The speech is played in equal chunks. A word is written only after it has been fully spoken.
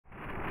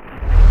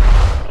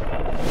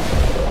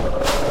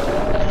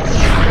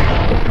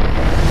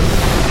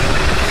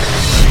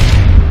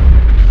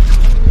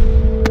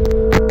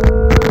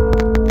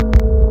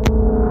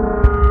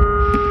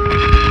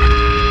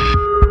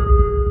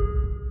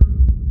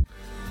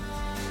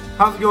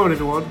How's it going,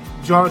 everyone?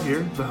 John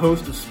here, the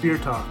host of Spear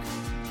Talk.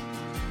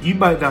 You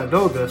might not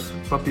know this,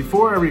 but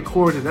before I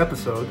record an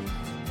episode,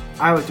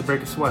 I like to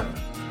break a sweat.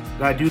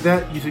 And I do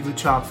that using the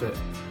Chop Fit.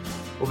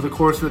 Over the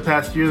course of the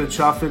past year, the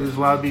Chop Fit has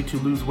allowed me to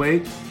lose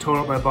weight, tone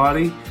up my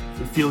body,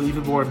 and feel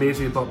even more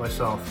amazing about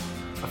myself.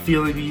 A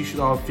feeling that you should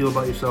all feel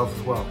about yourselves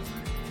as well.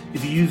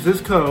 If you use this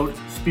code,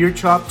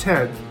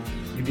 SpearChop10,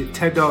 you get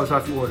 $10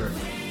 off your order.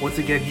 Once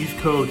again, use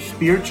code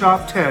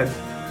SpearChop10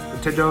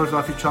 for $10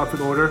 off your Chop Fit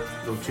order.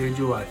 It'll change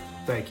your life.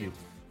 Thank you.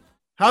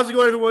 How's it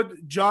going, everyone?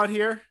 John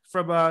here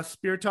from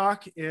Spear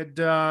Talk, and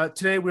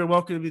today we're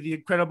welcoming the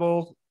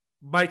incredible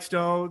Mike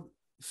Stone,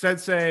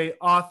 sensei,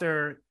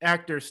 author,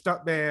 actor,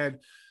 stuntman,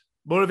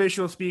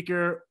 motivational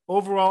speaker,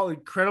 overall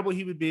incredible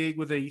human being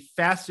with a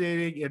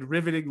fascinating and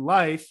riveting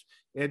life.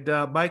 And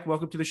Mike,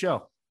 welcome to the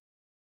show.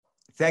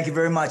 Thank you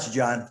very much,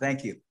 John.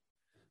 Thank you.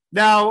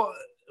 Now,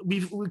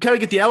 we kind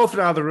of get the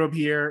elephant out of the room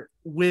here.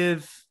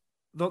 With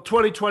the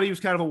 2020 was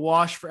kind of a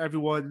wash for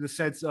everyone in the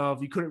sense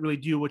of you couldn't really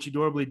do what you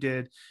normally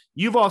did.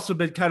 You've also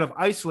been kind of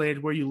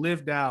isolated where you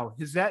live now.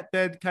 Has that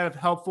been kind of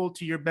helpful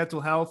to your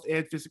mental health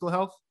and physical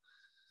health?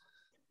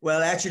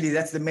 Well, actually,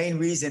 that's the main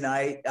reason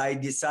I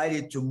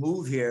decided to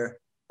move here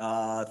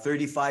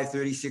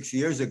 36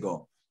 years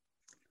ago.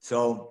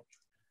 So,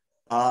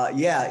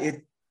 I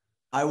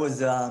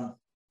was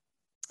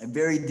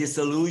very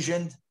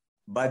disillusioned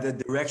by the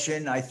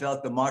direction I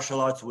felt the martial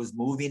arts was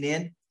moving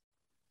in.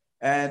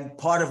 And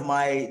part of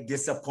my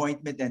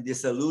disappointment and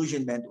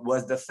disillusionment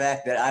was the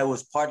fact that I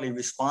was partly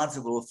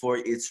responsible for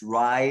its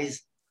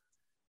rise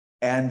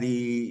and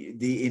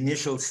the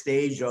initial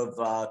stage of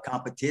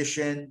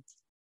competition.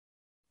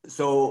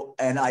 So,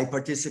 and I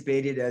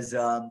participated as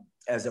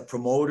a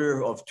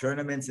promoter of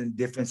tournaments and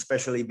different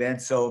special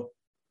events. So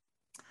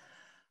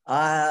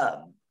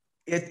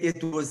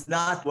it was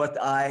not what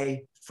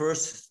I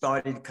first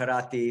started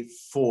karate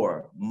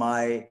for.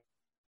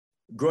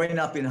 Growing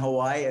up in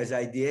Hawaii, as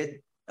I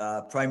did,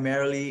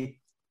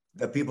 primarily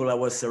the people I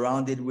was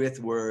surrounded with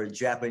were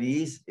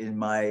Japanese in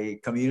my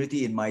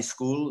community, in my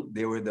school.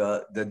 They were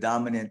the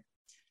dominant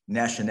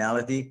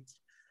nationality.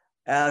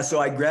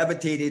 So I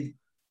gravitated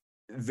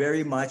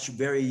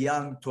very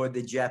young toward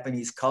the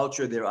Japanese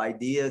culture, their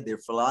idea, their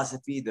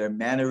philosophy, their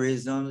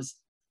mannerisms,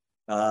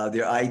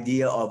 their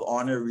idea of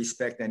honor,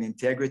 respect, and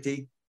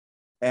integrity.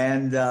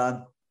 And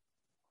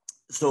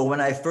so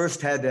when I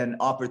first had an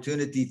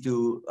opportunity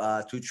to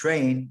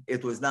train,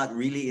 it was not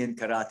really in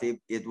karate.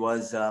 It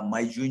was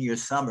my junior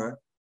summer.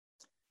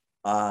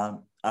 I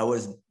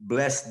was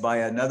blessed by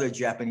another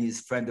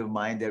Japanese friend of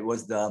mine that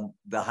was the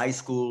high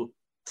school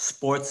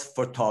sports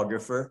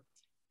photographer.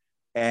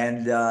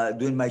 And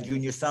during my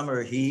junior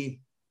summer, he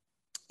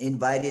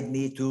invited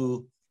me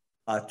to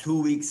a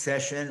 2-week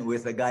session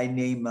with a guy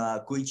named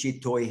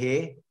Koichi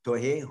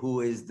Tohei,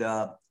 who is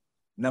the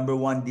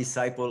 #1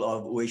 disciple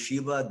of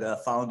Ueshiba, the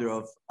founder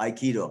of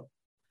Aikido.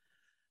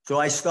 So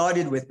I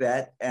started with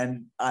that,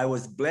 and I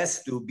was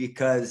blessed to,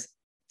 because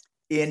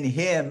in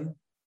him,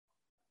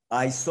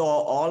 I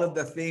saw all of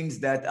the things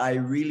that I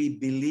really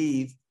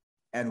believed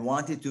and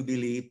wanted to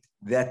believe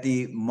that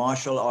the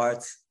martial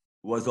arts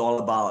was all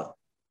about.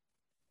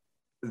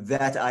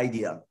 That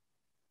idea,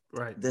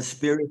 right? The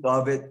spirit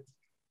of it,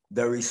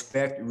 the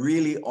respect,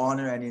 really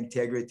honor and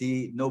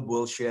integrity, no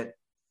bullshit.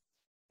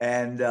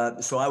 And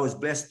so I was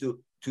blessed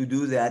to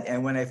do that.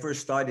 And when I first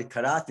started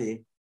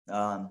karate,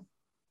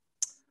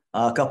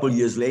 a couple of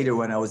years later,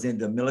 when I was in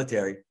the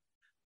military,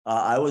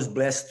 I was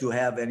blessed to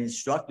have an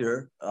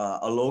instructor,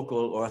 a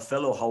local or a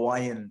fellow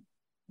Hawaiian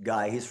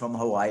guy. He's from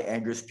Hawaii,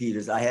 Angus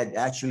Peters. I had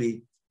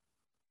actually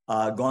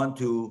gone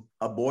to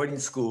a boarding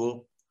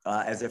school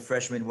as a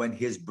freshman when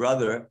his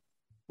brother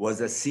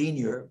was a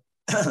senior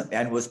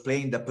and was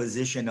playing the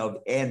position of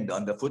end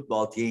on the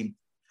football team,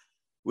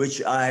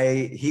 which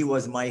he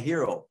was my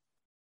hero,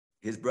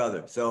 his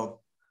brother. So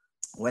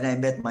when I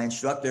met my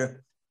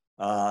instructor,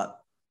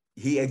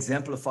 he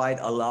exemplified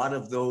a lot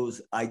of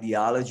those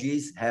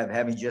ideologies,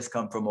 having just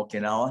come from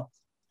Okinawa.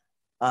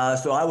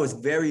 So I was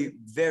very,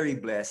 very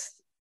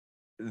blessed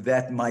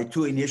that my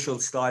 2 initial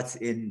starts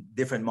in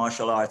different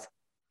martial arts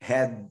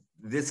had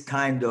this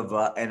kind of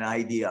an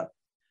idea.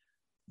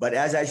 But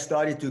as I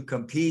started to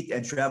compete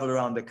and travel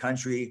around the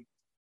country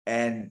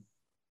and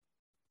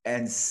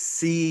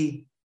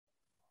see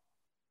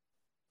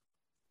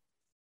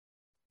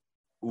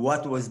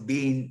what was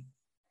being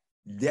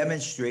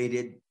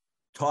demonstrated,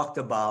 talked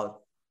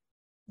about,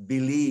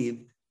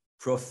 believed,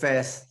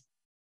 professed,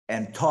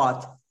 and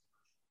taught,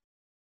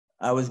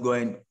 I was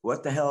going,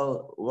 what the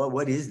hell,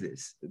 what is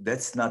this?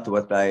 That's not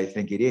what I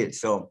think it is.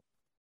 So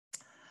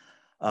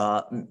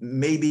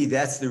maybe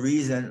that's the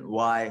reason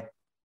why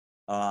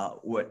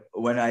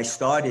when I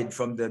started,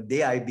 from the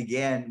day I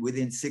began,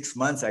 within 6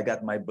 months, I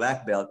got my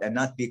black belt, and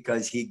not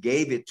because he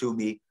gave it to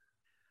me,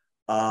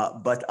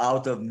 but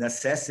out of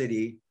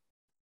necessity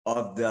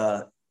of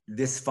the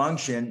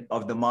dysfunction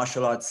of the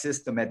martial arts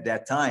system at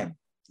that time.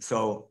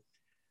 So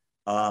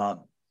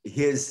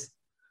his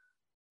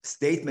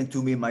statement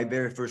to me my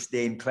very first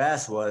day in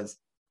class was,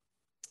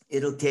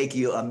 it'll take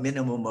you a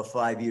minimum of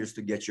 5 years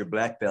to get your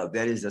black belt.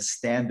 That is a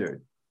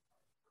standard.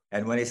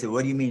 And when I said,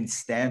 what do you mean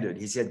standard?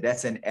 He said,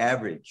 that's an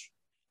average.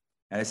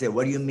 And I said,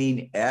 what do you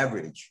mean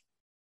average?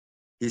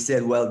 He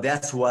said, well,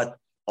 that's what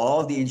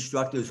all the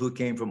instructors who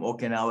came from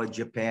Okinawa,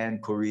 Japan,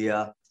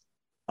 Korea,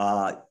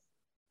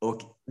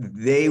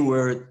 they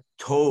were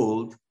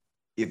told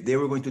if they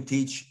were going to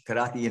teach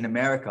karate in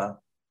America,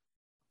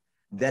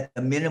 that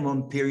the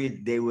minimum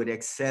period they would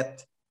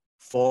accept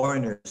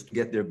foreigners to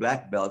get their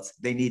black belts,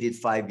 they needed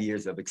 5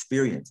 years of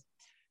experience.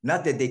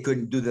 Not that they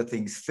couldn't do the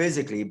things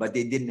physically, but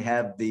they didn't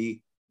have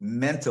the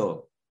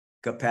mental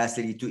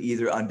capacity to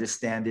either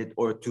understand it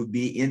or to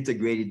be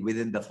integrated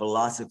within the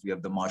philosophy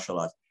of the martial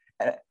arts.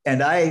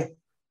 And I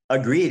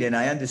agreed, and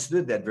I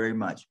understood that very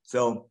much.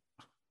 So,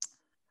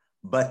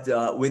 but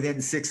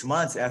within 6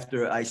 months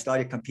after I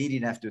started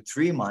competing, after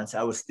 3 months,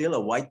 I was still a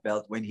white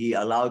belt when he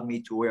allowed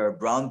me to wear a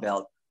brown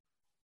belt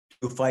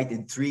to fight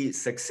in 3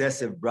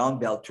 successive brown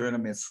belt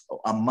tournaments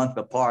a month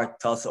apart: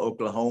 Tulsa,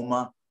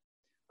 Oklahoma,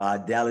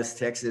 Dallas,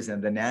 Texas,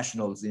 and the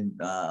Nationals in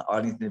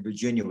Arlington,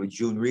 Virginia with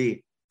June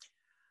Rhee.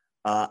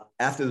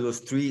 After those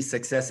 3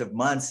 successive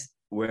months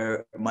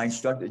where my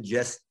instructor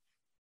just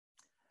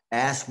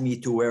asked me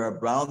to wear a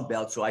brown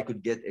belt so I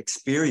could get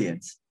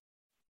experience.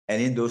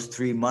 And in those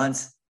 3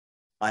 months,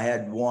 I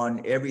had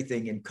won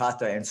everything in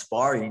kata and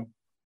sparring,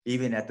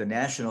 even at the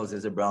Nationals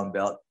as a brown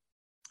belt.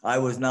 I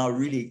was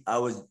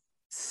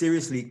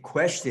seriously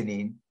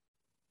questioning,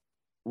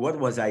 what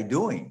was I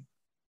doing?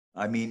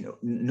 I mean,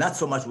 not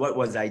so much what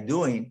was I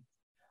doing,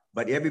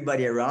 but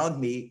everybody around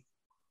me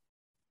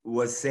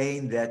was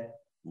saying that,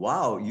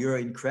 wow, you're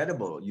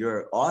incredible,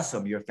 you're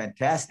awesome, you're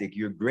fantastic,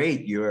 you're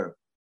great, you're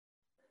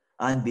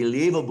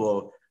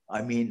unbelievable.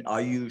 I mean,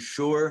 are you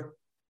sure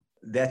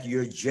that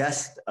you're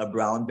just a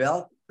brown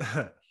belt?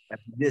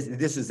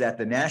 This was at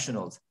the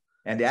Nationals.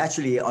 And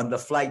actually on the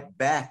flight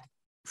back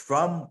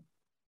from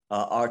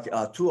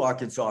to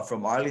Arkansas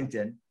from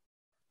Arlington,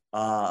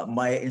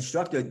 my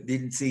instructor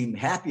didn't seem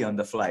happy on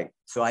the flight.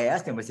 So I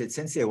asked him, I said,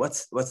 Sensei,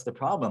 what's the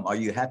problem? Are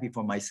you happy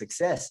for my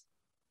success?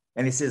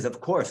 And he says,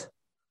 of course.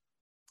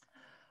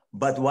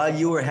 But while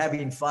you were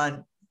having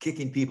fun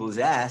kicking people's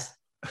ass,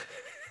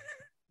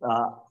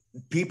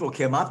 people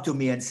came up to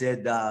me and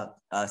said,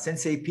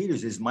 Sensei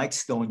Peters, is Mike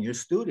Stone your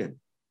student?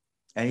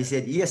 And he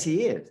said, yes,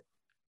 he is.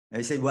 And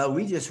I said, well,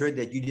 we just heard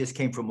that you just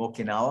came from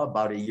Okinawa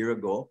about a year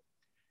ago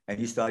and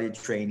you started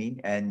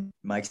training, and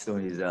Mike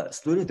Stone is a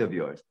student of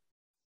yours.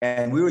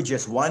 And we were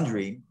just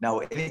wondering, now,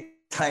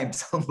 anytime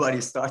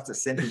somebody starts a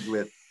sentence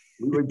with,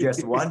 we were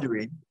just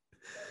wondering,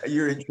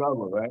 you're in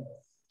trouble, right?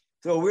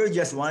 So we were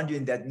just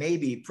wondering that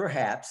maybe,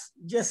 perhaps,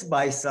 just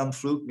by some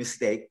fluke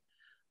mistake,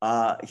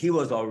 he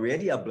was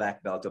already a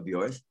black belt of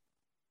yours,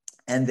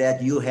 and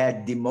that you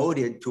had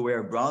demoted to wear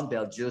a brown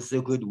belt just so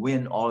you could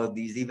win all of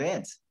these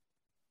events.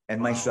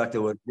 And my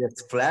instructor was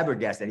just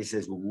flabbergasted. He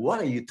says, what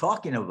are you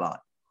talking about?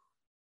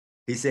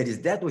 He said,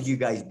 is that what you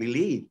guys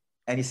believe?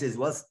 And he says,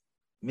 well,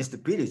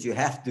 Mr. Peters, you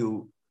have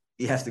to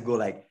go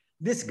like,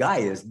 this guy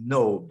is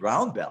no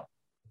brown belt.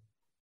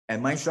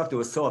 And my instructor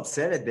was so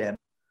upset at them.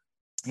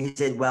 He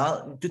said,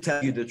 well, to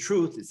tell you the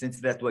truth,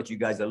 since that's what you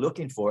guys are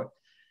looking for,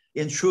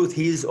 in truth,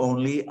 he's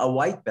only a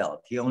white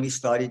belt. He only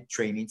started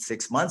training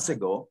 6 months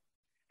ago.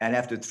 And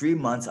after 3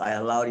 months, I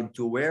allowed him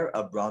to wear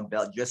a brown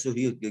belt just so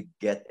he could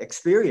get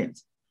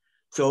experience.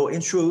 So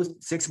in truth,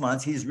 6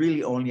 months, he's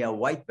really only a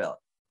white belt.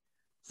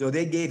 So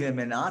they gave him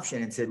an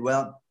option and said,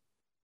 well,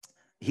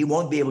 he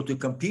won't be able to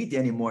compete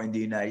anymore in the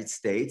United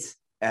States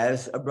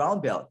as a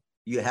brown belt.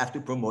 You have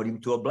to promote him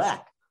to a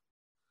black,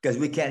 because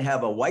we can't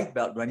have a white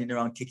belt running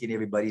around kicking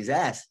everybody's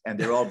ass, and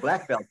they're all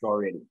black belts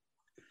already.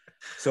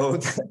 So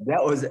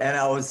that was, and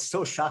I was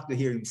so shocked to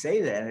hear him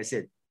say that. And I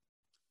said,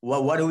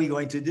 well, what are we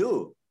going to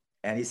do?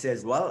 And he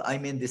says, well,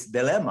 I'm in this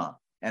dilemma.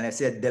 And I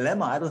said,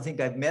 dilemma? I don't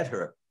think I've met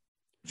her.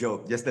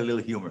 Joke, just a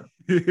little humor.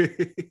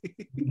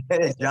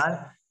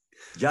 John?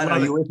 John, are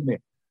you with me?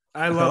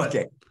 I love it.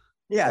 Okay.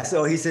 Yeah,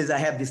 so he says, I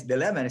have this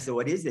dilemma. And I said,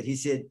 what is it? He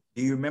said,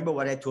 do you remember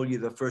what I told you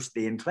the first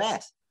day in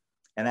class?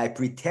 And I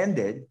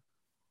pretended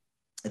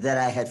that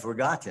I had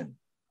forgotten,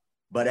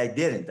 but I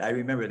didn't. I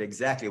remembered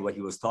exactly what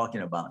he was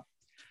talking about.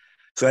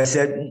 So I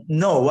said,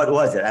 no, what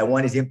was it? I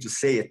wanted him to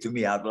say it to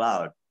me out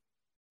loud.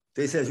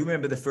 So he says, you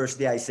remember the first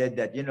day I said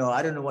that,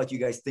 I don't know what you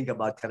guys think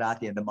about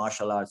karate and the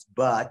martial arts,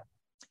 but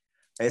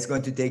it's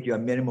going to take you a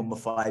minimum of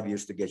 5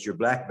 years to get your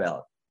black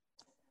belt.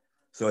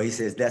 So he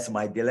says, that's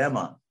my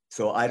dilemma.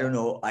 So I don't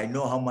know. I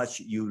know how much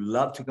you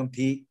love to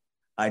compete.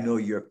 I know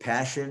your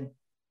passion.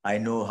 I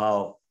know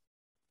how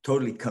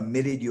totally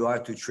committed you are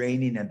to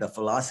training and the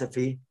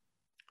philosophy.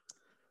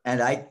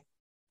 And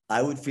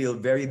I would feel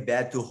very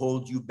bad to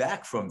hold you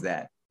back from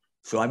that.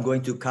 So I'm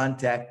going to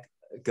contact,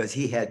 because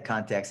he had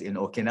contacts in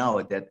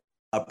Okinawa that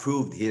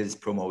approved his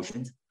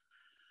promotions,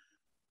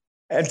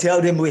 and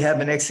tell them we have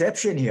an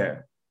exception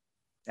here.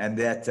 And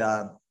that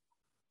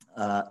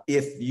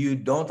if you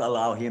don't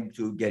allow him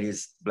to get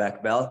his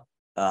black belt,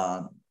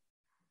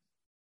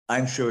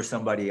 I'm sure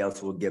somebody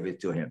else will give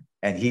it to him,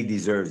 and he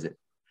deserves it.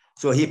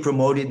 So he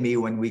promoted me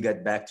when we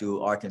got back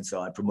to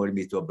Arkansas and promoted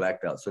me to a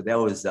black belt. So that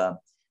was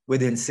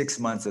within 6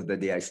 months of the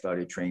day I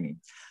started training.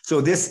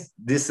 So this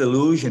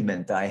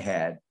disillusionment I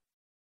had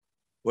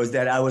was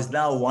that I was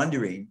now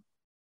wondering.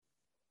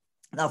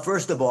 Now,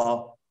 first of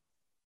all,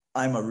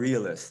 I'm a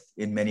realist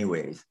in many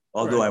ways,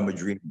 although I'm a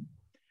dreamer.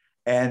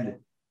 And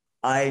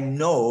I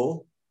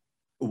know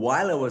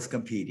while I was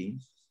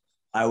competing,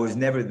 I was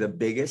never the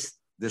biggest,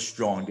 the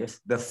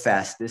strongest, the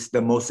fastest,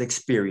 the most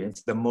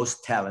experienced, the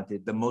most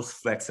talented, the most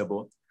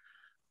flexible.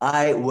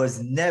 I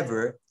was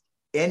never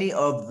any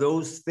of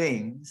those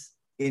things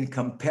in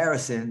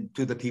comparison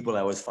to the people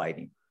I was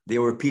fighting.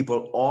 There were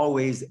people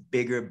always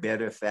bigger,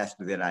 better,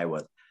 faster than I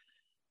was.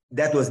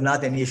 That was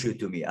not an issue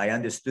to me. I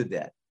understood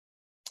that.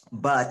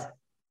 But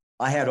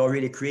I had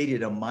already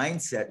created a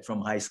mindset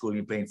from high school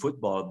in playing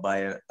football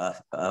by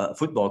a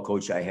football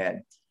coach I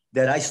had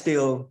that I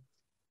still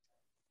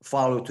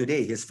follow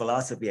today, his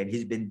philosophy, and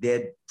he's been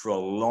dead for a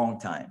long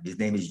time. His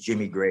name is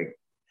Jimmy Gregg.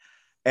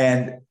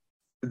 And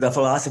the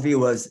philosophy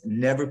was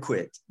never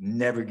quit,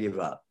 never give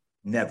up,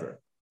 never.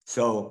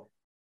 So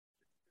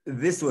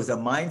this was a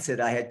mindset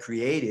I had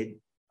created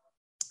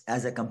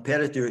as a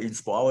competitor in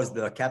sport. I was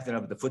the captain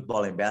of the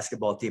football and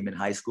basketball team in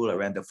high school. I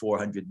ran the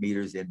 400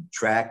 meters in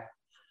track.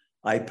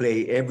 I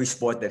play every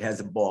sport that has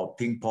a ball,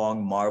 ping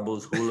pong,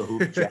 marbles, hula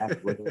hoop, jack,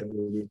 whatever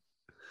it is.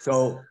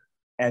 So,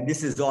 and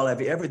this is all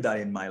I've ever done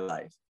in my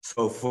life.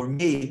 So for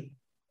me,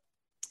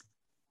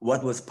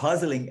 what was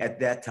puzzling at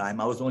that time,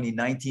 I was only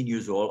 19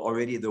 years old,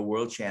 already the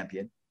world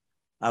champion.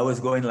 I was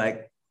going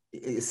like,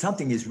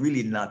 something is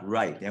really not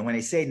right. And when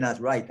I say not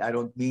right, I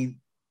don't mean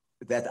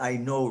that I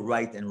know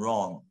right and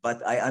wrong,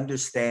 but I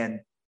understand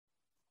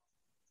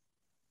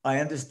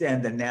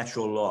the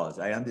natural laws.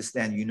 I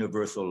understand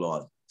universal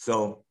laws.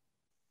 So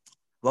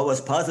what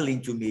was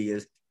puzzling to me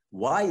is,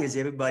 why is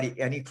everybody,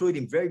 and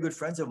including very good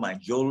friends of mine,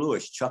 Joe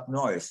Louis, Chuck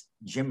Norris,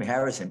 Jim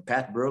Harrison,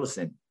 Pat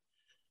Burleson,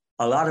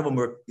 a lot of them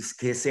were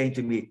saying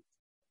to me,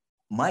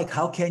 Mike,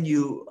 how can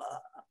you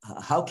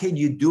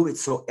do it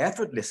so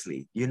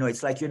effortlessly? You know,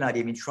 it's like you're not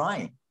even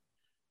trying.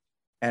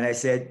 And I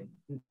said,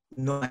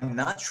 no, I'm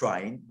not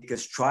trying,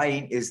 because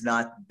trying is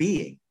not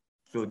being.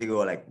 So they go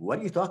like, what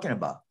are you talking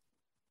about?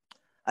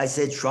 I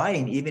said,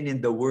 trying, even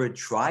in the word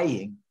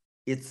trying,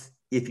 it's,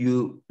 if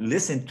you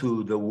listen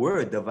to the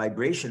word, the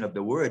vibration of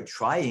the word,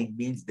 trying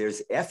means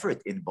there's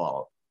effort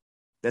involved.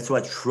 That's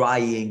what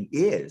trying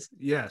is.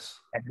 Yes.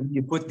 And when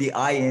you put the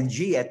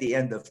ing at the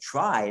end of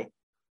try,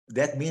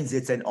 that means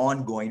it's an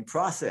ongoing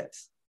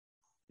process.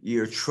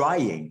 You're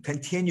trying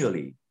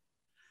continually.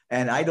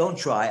 And I don't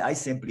try, I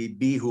simply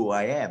be who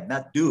I am,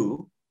 not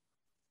do.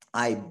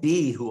 I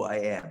be who I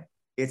am.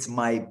 It's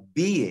my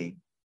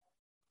being.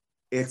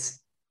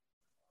 It's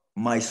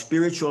my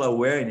spiritual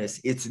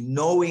awareness. It's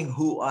knowing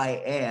who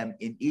I am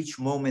in each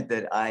moment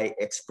that I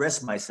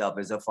express myself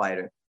as a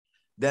fighter,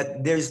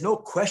 that there's no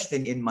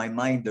question in my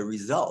mind the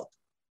result.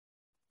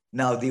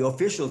 Now, the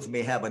officials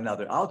may have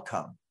another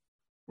outcome,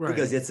 right,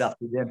 because it's up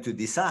to them to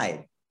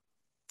decide.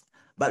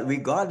 But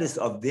regardless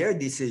of their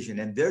decision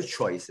and their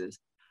choices,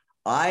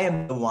 I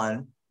am the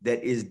one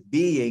that is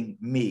being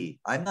me.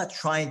 I'm not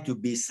trying to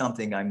be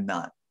something I'm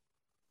not.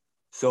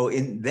 So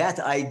in that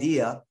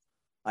idea,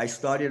 I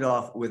started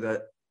off with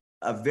a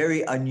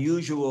very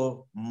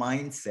unusual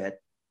mindset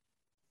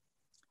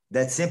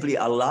that simply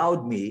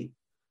allowed me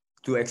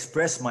to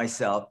express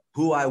myself,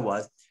 who I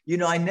was. You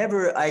know,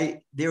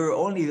 there were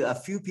only a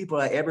few people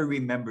I ever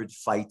remembered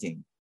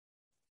fighting.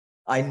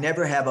 I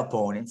never have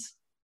opponents.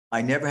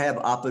 I never have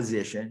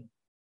opposition.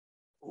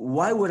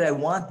 Why would I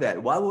want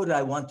that? Why would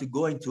I want to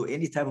go into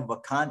any type of a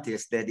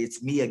contest that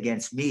it's me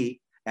against me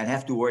and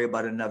have to worry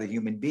about another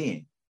human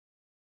being?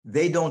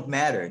 They don't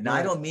matter. Now,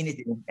 I don't mean it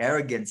in an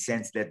arrogant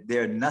sense that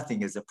they're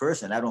nothing as a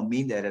person. I don't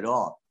mean that at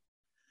all.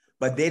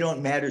 But they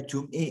don't matter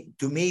to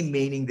me,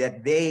 meaning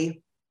that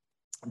they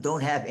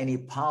don't have any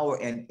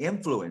power and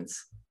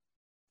influence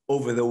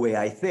over the way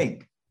I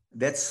think.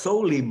 That's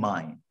solely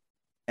mine.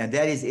 And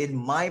that is in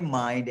my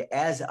mind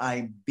as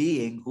I'm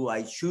being who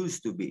I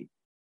choose to be.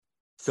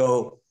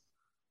 So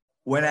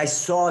when I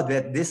saw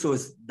that this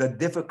was the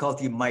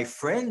difficulty my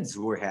friends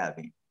were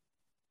having,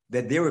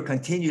 that they were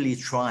continually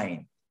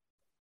trying,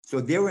 so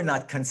they were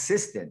not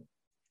consistent.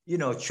 You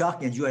know,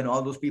 Chuck and Joe and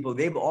all those people,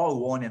 they've all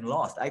won and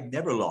lost. I've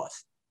never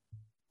lost.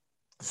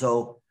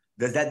 So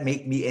does that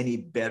make me any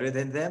better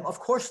than them? Of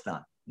course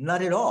not.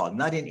 Not at all.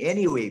 Not in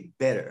any way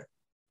better.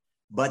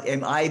 But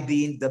am I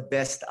being the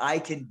best I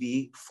can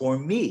be for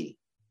me?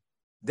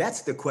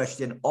 That's the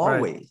question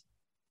always. Right.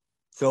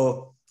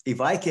 So if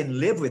I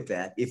can live with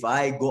that, if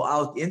I go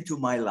out into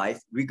my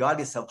life,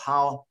 regardless of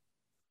how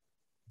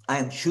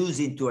I'm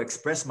choosing to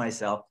express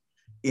myself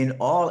in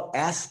all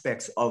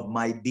aspects of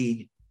my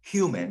being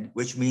human,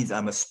 which means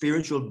I'm a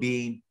spiritual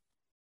being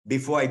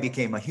before I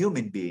became a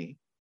human being,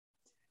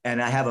 and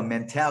I have a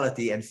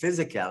mentality and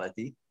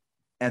physicality,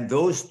 and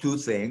those two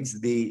things,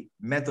 the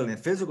mental and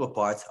physical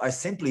parts, are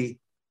simply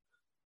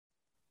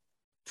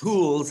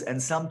tools,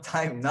 and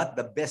sometimes not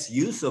the best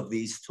use of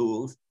these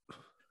tools,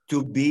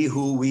 to be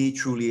who we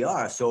truly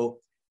are. So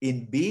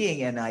in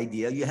being an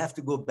idea, you have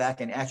to go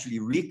back and actually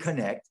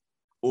reconnect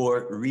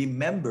or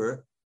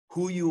remember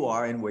who you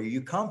are and where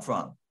you come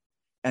from.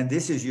 And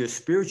this is your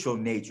spiritual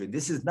nature.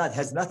 This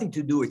has nothing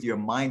to do with your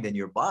mind and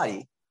your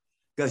body,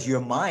 because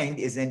your mind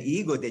is an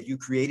ego that you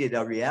created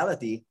a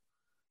reality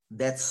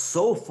that's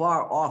so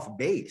far off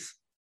base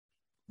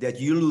that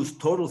you lose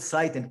total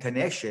sight and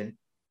connection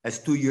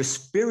as to your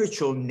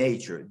spiritual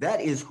nature.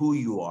 That is who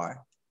you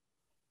are.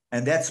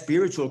 And that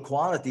spiritual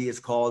quality is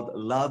called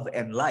love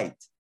and light.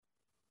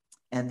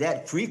 And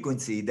that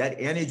frequency, that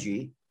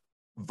energy,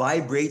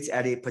 vibrates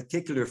at a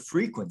particular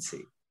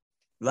frequency.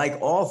 Like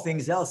all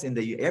things else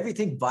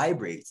everything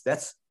vibrates.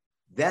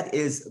 That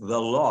is the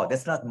law.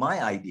 That's not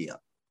my idea.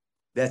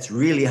 That's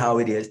really how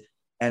it is.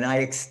 And I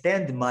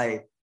extend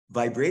my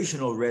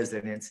vibrational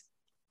resonance,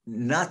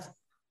 not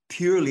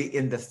purely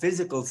in the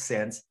physical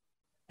sense,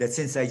 that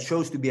since I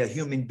chose to be a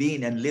human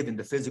being and live in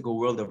the physical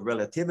world of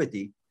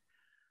relativity,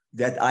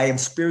 that I am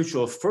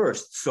spiritual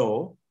first.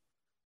 So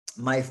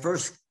my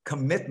first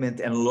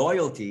commitment and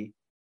loyalty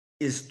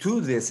is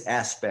to this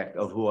aspect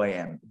of who I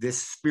am,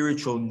 this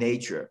spiritual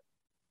nature.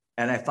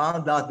 And I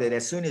found out that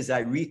as soon as I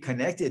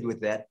reconnected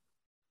with that,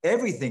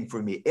 everything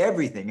for me,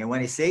 everything. And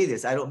when I say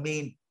this, I don't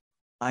mean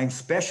I'm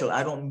special.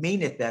 I don't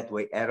mean it that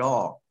way at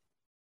all.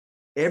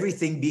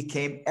 Everything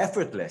became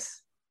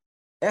effortless,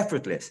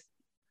 effortless.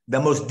 The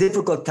most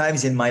difficult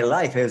times in my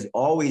life has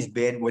always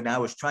been when I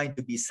was trying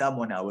to be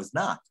someone I was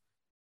not.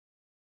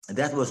 And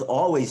that was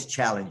always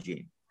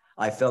challenging.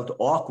 I felt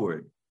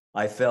awkward.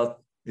 I felt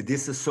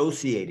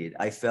disassociated.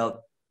 I felt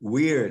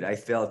weird. I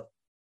felt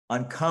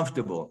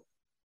uncomfortable.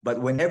 But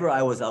whenever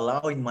I was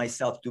allowing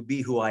myself to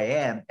be who I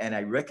am, and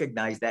I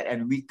recognize that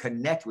and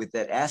reconnect with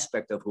that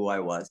aspect of who I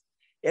was,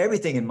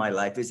 everything in my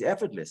life is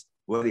effortless,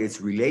 whether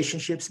it's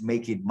relationships,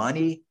 making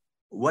money,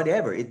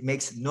 whatever. It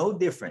makes no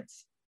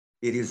difference.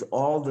 It is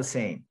all the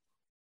same.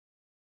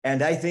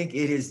 And I think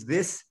it is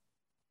this,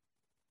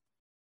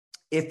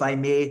 if I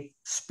may,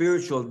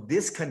 spiritual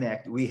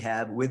disconnect we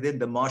have within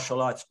the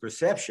martial arts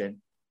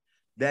perception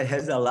that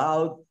has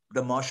allowed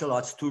the martial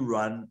arts to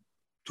run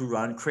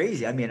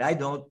crazy. I mean, I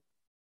don't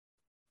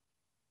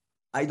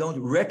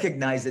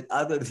recognize it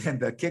other than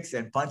the kicks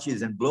and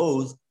punches and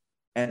blows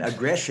and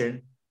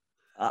aggression.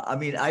 I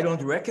mean, I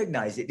don't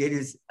recognize it. It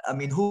is, I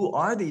mean, who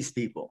are these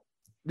people?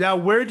 Now,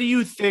 where do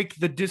you think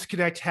the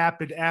disconnect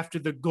happened after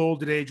the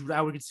golden age?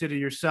 I would consider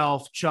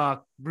yourself,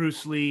 Chuck,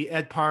 Bruce Lee,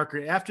 Ed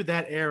Parker. After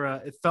that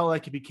era, it felt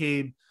like it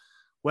became,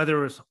 whether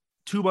it was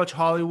too much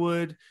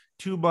Hollywood,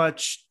 too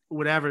much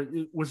whatever.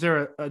 Was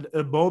there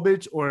a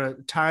moment or a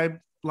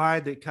timeline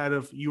that kind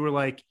of, you were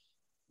like,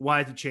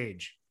 why the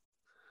change?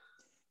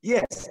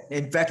 Yes.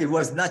 In fact, it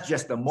was not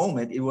just a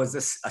moment. It was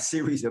a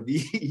series of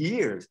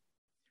years.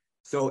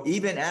 So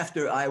even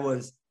after I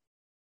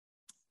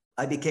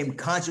became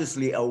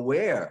consciously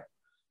aware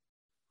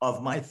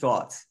of my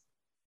thoughts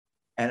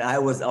and I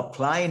was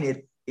applying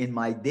it in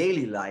my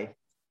daily life,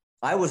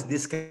 I was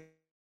disconnected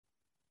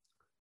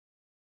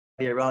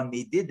around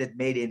me that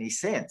made any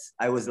sense.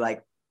 I was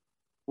like,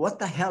 what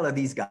the hell are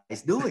these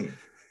guys doing?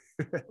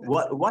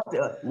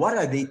 What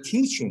are they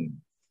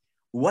teaching?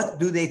 What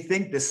do they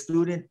think the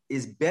student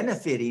is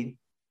benefiting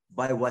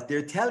by what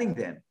they're telling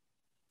them?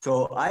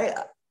 So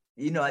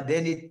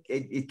then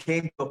it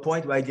came to a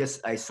point where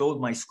I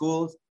sold my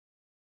schools.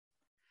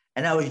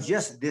 And I was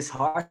just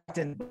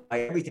disheartened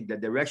by everything, the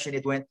direction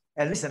it went.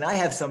 And listen, I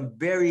have some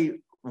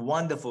very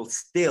wonderful,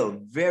 still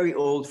very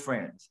old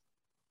friends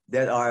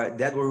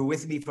that were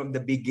with me from the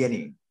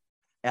beginning.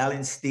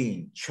 Alan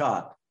Steen,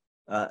 Chuck,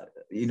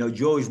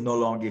 Joe is no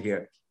longer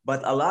here.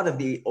 But a lot of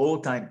the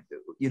old time,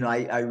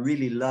 I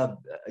really love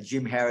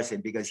Jim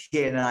Harrison because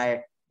he and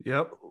I,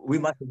 we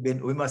must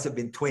have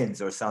been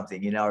twins or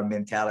something in our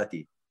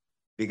mentality,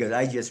 because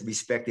I just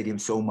respected him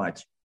so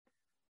much.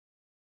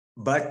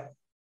 But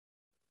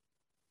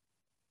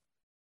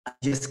I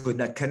just could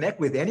not connect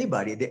with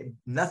anybody.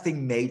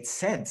 Nothing made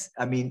sense.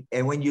 I mean,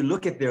 and when you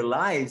look at their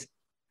lives,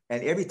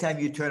 and every time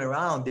you turn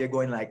around, they're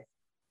going like,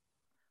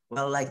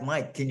 well, like,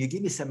 Mike, can you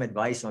give me some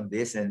advice on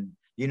this? And,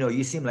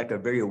 you seem like a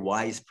very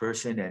wise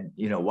person and,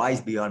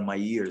 wise beyond my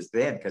years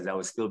then, because I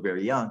was still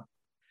very young.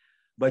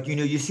 But,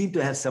 you seem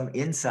to have some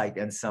insight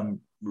and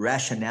some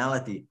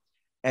rationality.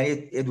 And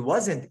it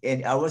wasn't,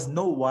 and I was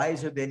no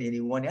wiser than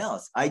anyone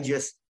else.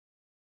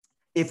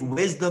 If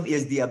wisdom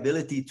is the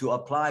ability to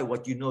apply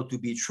what you know to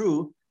be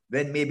true,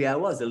 then maybe I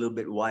was a little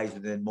bit wiser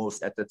than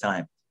most at the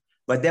time.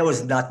 But that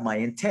was not my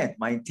intent.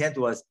 My intent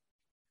was,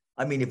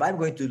 if I'm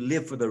going to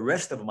live for the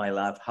rest of my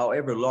life,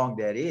 however long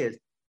that is,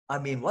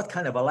 what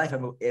kind of a life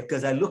am I?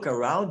 Because I look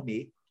around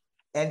me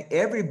and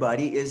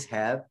everybody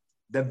have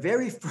the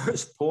very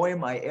first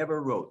poem I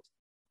ever wrote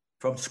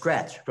from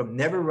scratch, from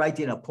never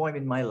writing a poem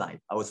in my life.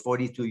 I was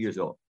 42 years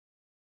old.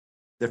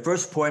 The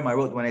first poem I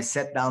wrote when I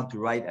sat down to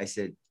write, I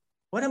said,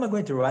 what am I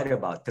going to write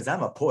about? Because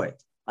I'm a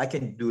poet. I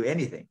can do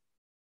anything.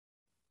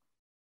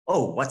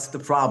 Oh, what's the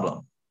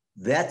problem?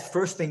 That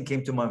first thing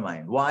came to my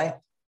mind. Why?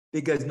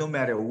 Because no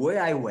matter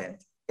where I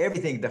went,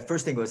 the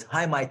first thing was,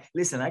 hi, Mike,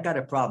 listen, I got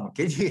a problem.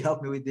 Can you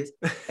help me with this?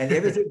 And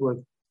everything was,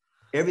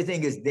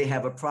 Everything is, they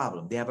have a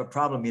problem. They have a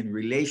problem in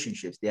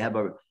relationships. They have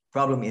a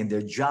problem in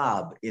their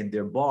job, in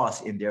their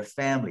boss, in their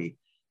family,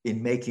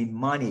 in making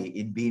money,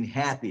 in being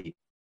happy,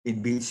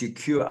 in being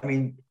secure. I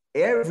mean,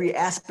 every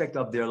aspect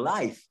of their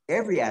life,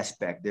 every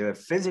aspect, their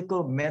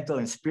physical, mental,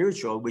 and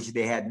spiritual, which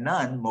they had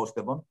none, most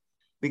of them,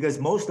 because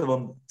most of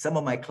them, some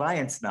of my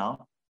clients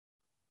now,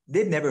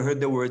 they've never heard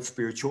the word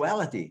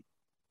spirituality.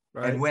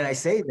 Right. And when I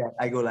say that,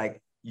 I go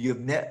like,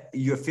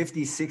 you're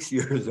 56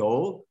 years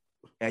old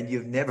and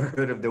you've never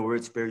heard of the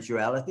word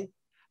spirituality?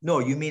 No,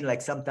 you mean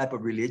like some type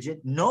of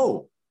religion?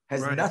 No,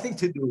 has nothing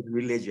to do with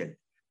religion.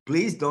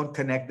 Please don't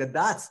connect the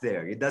dots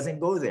there. It doesn't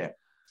go there.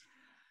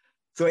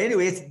 So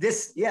anyway,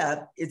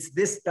 it's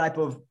this type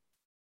of,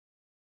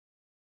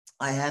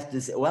 I have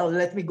to say, well,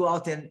 let me go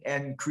out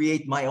and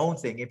create my own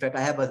thing. In fact,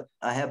 I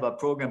have a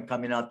program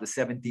coming out the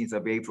 17th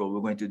of April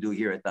we're going to do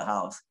here at the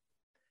house.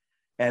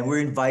 And we're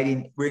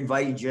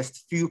inviting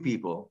just few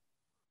people,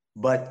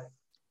 but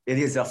it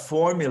is a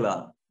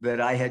formula that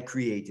I had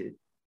created.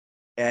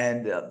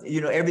 And,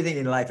 everything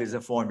in life is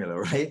a formula,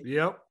 right?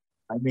 Yep.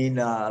 I mean,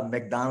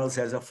 McDonald's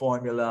has a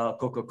formula,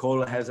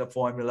 Coca-Cola has a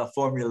formula,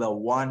 Formula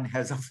One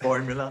has a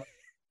formula.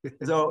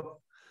 So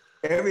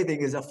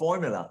everything is a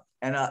formula.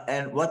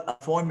 And what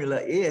a formula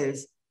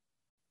is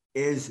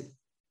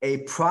a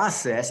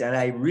process, and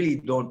I really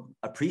don't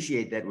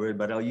appreciate that word,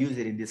 but I'll use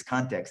it in this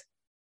context.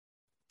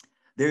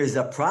 There is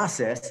a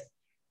process,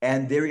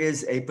 and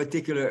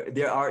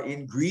there are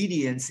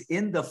ingredients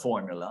in the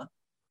formula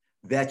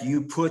that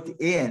you put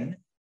in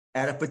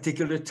at a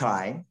particular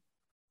time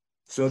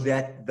so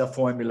that the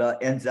formula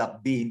ends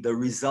up being, the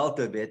result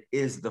of it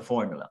is the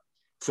formula.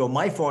 So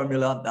my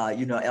formula,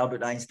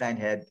 Albert Einstein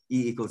had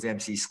E equals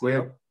MC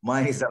squared. Yep.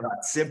 Mine is a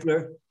lot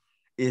simpler.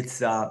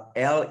 It's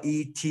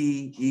LET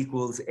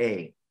equals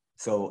A.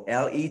 So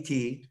LET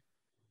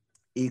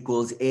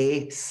equals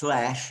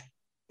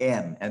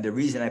A/M. And the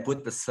reason I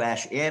put the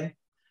 /M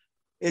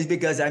is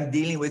because I'm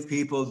dealing with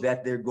people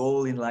that their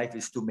goal in life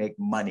is to make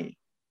money.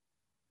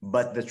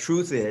 But the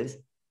truth is,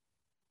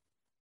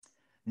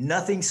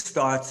 nothing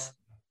starts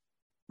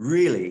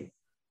really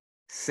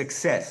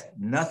success.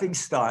 Nothing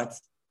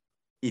starts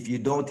if you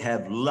don't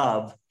have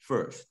love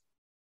first.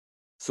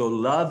 So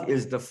love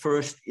is the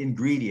first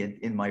ingredient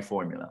in my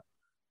formula.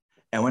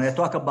 And when I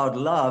talk about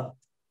love,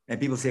 and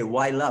people say,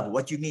 why love?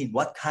 What do you mean?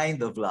 What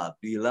kind of love?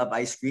 Do you love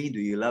ice cream?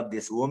 Do you love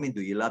this woman?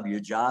 Do you love your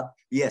job?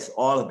 Yes,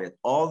 all of it.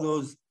 All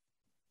those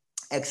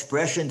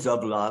expressions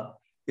of love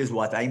is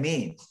what I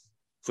mean.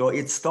 So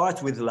it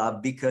starts with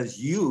love because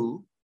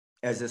you,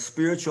 as a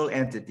spiritual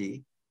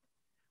entity,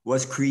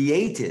 was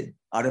created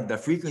out of the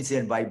frequency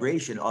and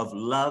vibration of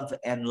love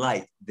and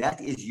light. That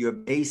is your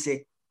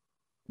basic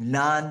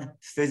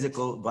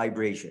non-physical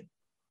vibration.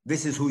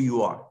 This is who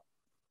you are.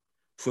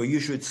 So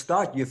you should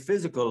start your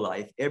physical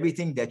life,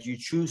 everything that you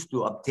choose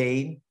to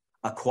obtain,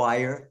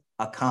 acquire,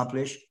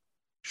 accomplish,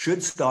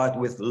 should start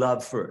with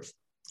love first.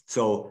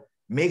 So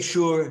make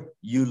sure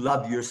you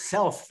love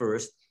yourself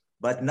first,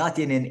 but not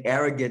in an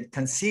arrogant,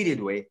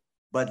 conceited way,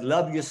 but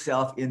love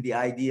yourself in the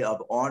idea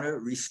of honor,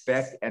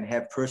 respect, and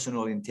have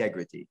personal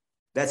integrity.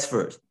 That's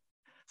first.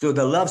 So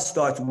the love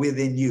starts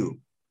within you.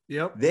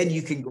 Yep. Then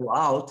you can go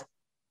out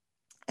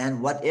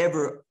and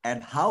whatever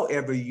and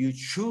however you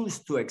choose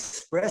to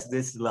express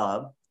this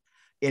love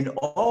in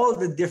all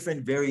the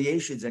different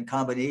variations and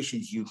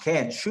combinations you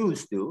can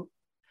choose to,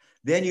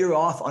 then you're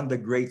off on the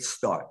great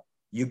start.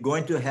 You're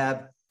going to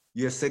have,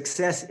 your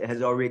success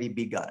has already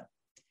begun.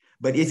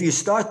 But if you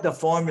start the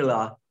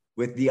formula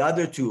with the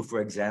other two,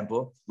 for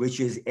example, which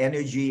is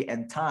energy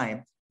and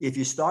time, if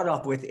you start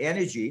off with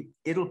energy,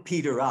 it'll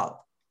peter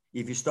out.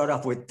 If you start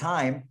off with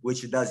time,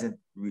 which doesn't,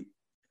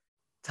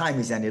 time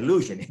is an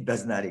illusion, it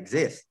does not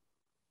exist.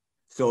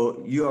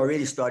 So you're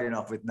already starting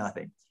off with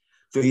nothing.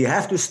 So you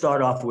have to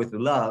start off with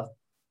love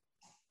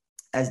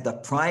as the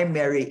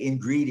primary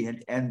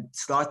ingredient and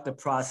start the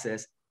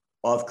process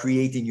of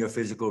creating your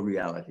physical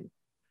reality.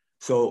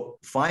 So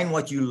find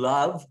what you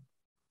love,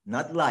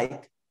 not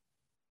like,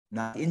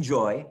 not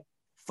enjoy,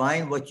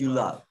 find what you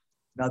love.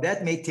 Now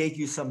that may take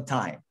you some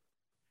time.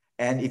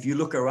 And if you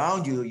look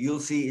around you,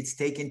 you'll see it's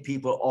taken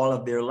people all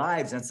of their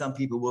lives, and some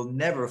people will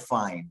never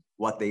find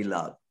what they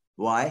love.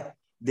 Why?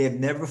 They've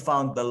never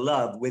found the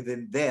love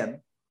within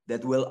them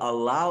that will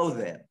allow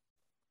them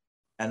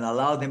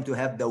to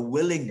have the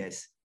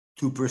willingness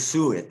to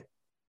pursue it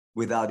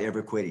without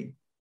ever quitting.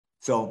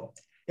 So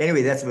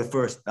anyway, that's the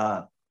first,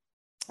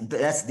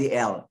 that's the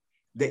L.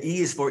 The E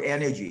is for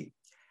energy.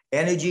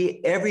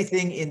 Energy,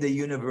 everything in the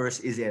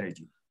universe is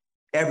energy.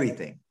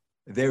 Everything.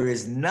 There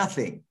is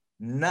nothing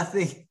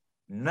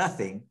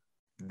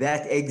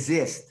that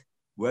exists,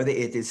 whether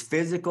it is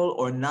physical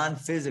or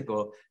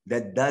non-physical,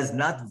 that does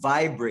not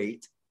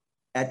vibrate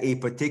at a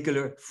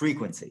particular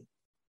frequency.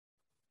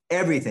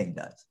 Everything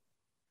does.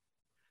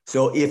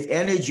 So if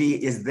energy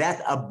is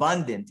that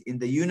abundant in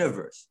the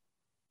universe,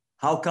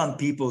 how come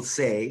people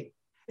say,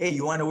 hey,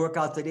 you want to work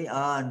out today?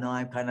 No,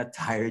 I'm kind of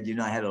tired.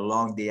 I had a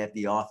long day at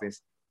the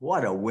office.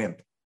 What a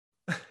wimp.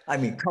 I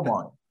mean, come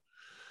on.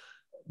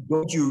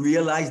 Don't you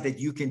realize that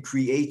you can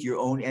create your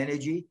own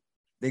energy?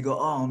 They go,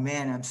 oh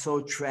man, I'm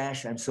so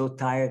trash, I'm so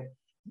tired,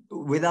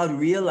 without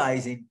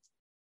realizing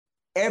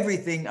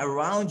everything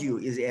around you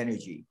is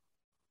energy.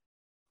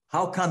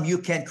 How come you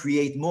can't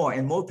create more?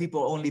 And more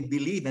people only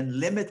believe and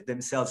limit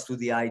themselves to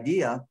the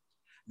idea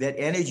that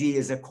energy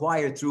is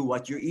acquired through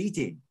what you're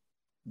eating.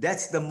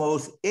 That's the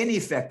most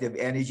ineffective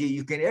energy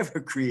you can ever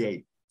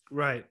create.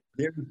 Right.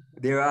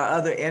 There are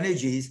other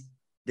energies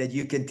that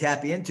you can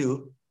tap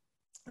into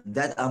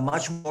that are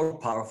much more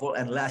powerful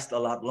and last a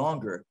lot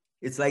longer.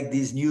 It's like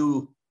these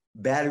new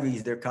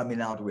batteries they're coming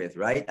out with,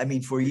 right? I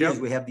mean, for years,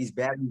 we have these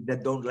batteries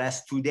that don't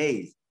last 2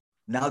 days.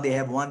 Now they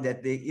have one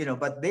that they,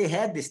 but they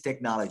had this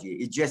technology.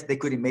 It's just they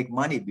couldn't make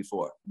money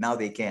before. Now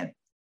they can.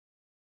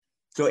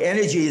 So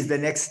energy is the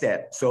next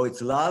step. So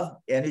it's love,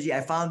 energy.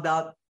 I found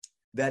out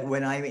that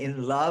when I'm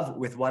in love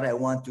with what I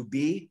want to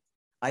be,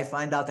 I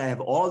find out I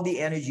have all the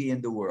energy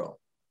in the world.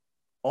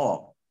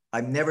 All.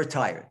 I'm never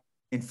tired.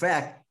 In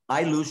fact,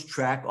 I lose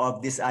track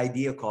of this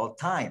idea called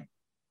time.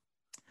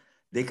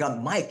 They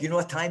come, Mike, you know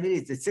what time it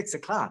is? It's 6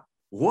 o'clock.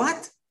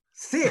 What?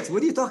 6?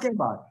 What are you talking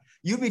about?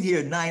 You've been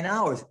here 9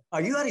 hours.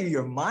 Are you out of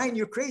your mind?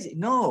 You're crazy.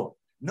 No,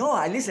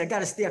 listen, I got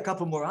to stay a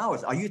couple more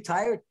hours. Are you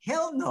tired?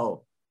 Hell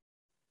no.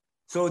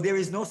 So there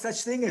is no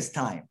such thing as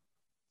time.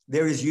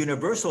 There is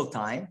universal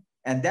time,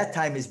 and that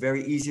time is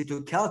very easy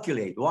to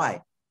calculate.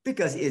 Why?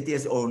 Because it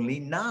is only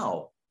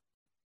now.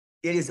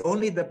 It is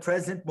only the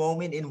present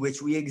moment in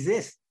which we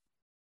exist.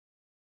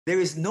 There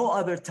is no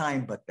other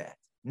time but that.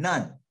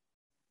 None.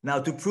 Now,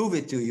 to prove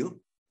it to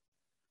you,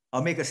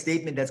 I'll make a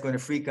statement that's going to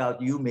freak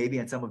out you maybe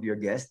and some of your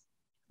guests.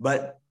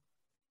 But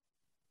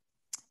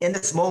in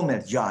this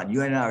moment, John,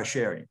 you and I are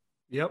sharing.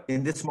 Yep.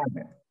 In this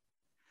moment,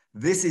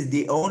 this is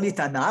the only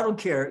time. Now, I don't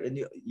care.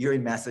 You're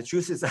in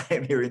Massachusetts. I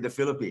am here in the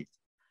Philippines.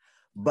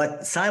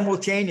 But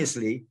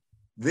simultaneously,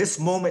 this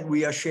moment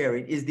we are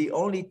sharing is the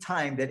only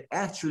time that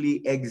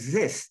actually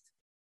exists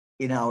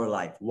in our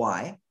life.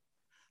 Why?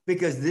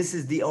 Because this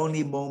is the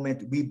only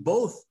moment we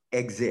both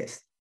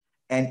exist.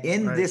 And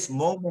in this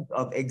moment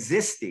of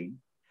existing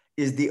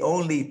is the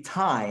only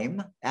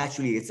time,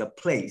 actually it's a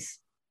place,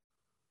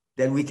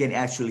 that we can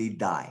actually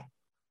die.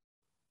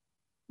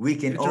 We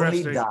can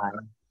only die.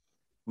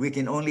 We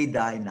can only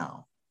die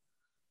now.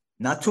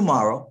 Not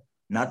tomorrow,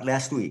 not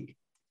last week.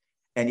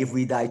 And if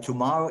we die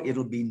tomorrow,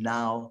 it'll be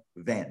now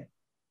then.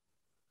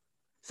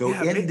 So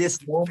in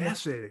this moment,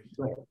 fascinating.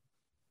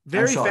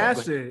 Very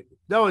fascinating.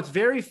 No, it's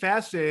very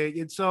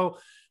fascinating. And so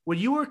when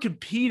you were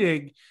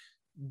competing,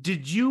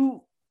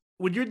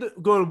 when you're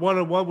going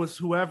one-on-one with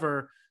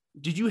whoever,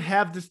 did you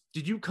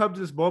come to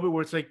this moment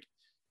where it's like,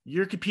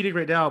 you're competing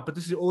right now, but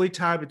this is the only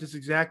time at this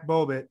exact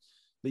moment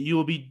that you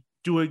will be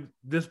doing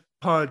this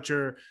punch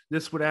or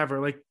this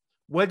whatever? Like,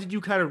 when did you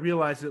kind of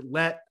realize that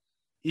let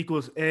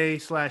equals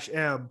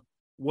A/M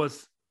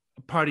was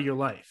a part of your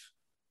life?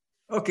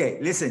 Okay,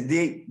 listen,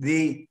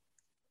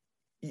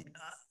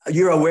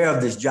 you're aware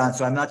of this, John,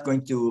 so I'm not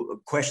going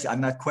to question, I'm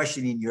not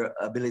questioning your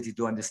ability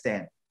to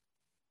understand.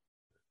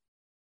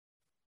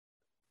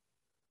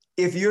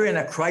 If you're in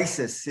a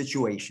crisis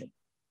situation,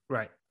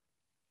 right?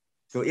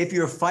 So if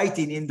you're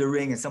fighting in the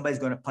ring and somebody's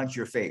going to punch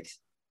your face,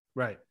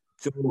 right?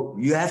 So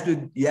you have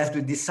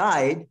to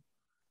decide.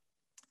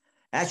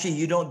 Actually,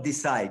 you don't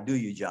decide, do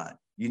you, John?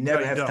 You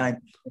never have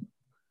time.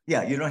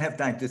 Yeah, you don't have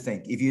time to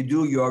think. If you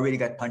do, you already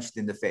got punched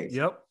in the face.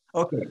 Yep.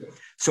 Okay.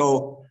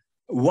 So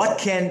what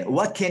can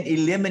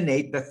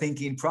eliminate the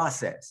thinking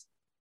process?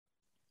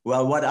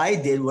 Well, what I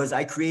did was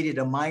I created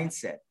a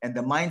mindset, and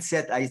the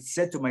mindset I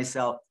said to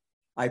myself,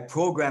 I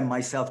programmed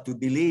myself to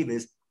believe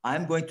is,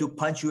 I'm going to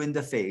punch you in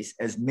the face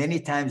as many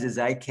times as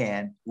I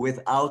can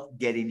without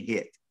getting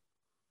hit.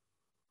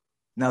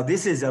 Now,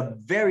 this is a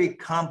very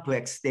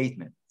complex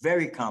statement,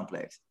 very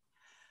complex.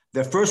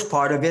 The first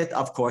part of it,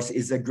 of course,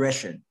 is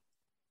aggression.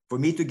 For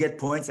me to get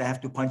points, I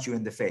have to punch you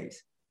in the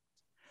face.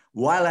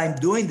 While I'm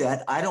doing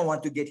that, I don't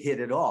want to get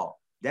hit at all.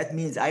 That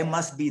means I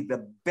must be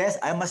the best,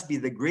 I must be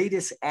the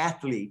greatest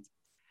athlete.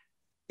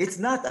 It's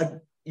not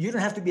you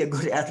don't have to be a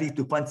good athlete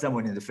to punch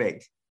someone in the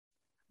face.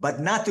 But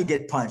not to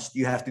get punched,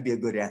 you have to be a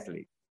good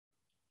athlete.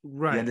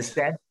 Right. You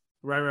understand?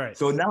 Right.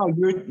 So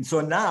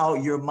now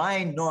your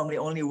mind normally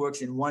only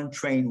works in one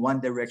train,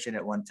 one direction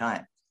at one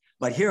time.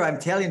 But here I'm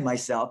telling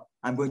myself,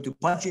 I'm going to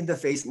punch you in the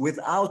face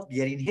without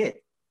getting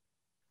hit.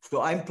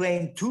 So I'm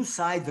playing two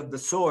sides of the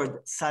sword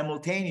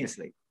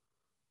simultaneously.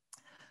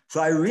 So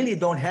I really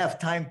don't have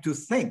time to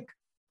think.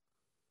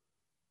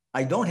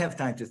 I don't have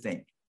time to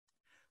think.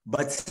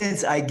 But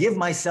since I give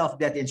myself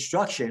that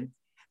instruction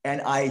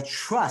and I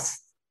trust,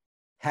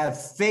 have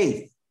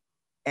faith,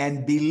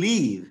 and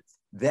believe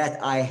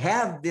that I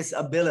have this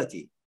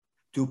ability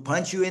to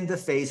punch you in the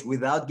face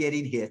without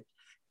getting hit,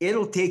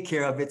 it'll take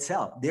care of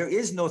itself. There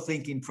is no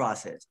thinking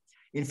process.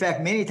 In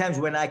fact, many times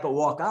when I could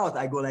walk out,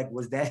 I go like,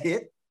 was that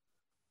it?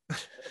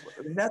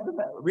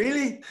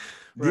 Really?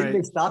 Right. Didn't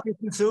they stop you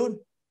too soon?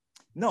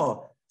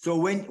 No. So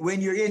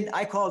when you're in,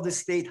 I call this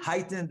state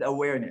heightened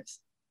awareness.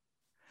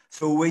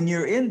 So when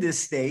you're in this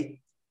state,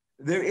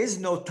 there is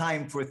no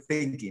time for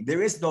thinking.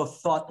 There is no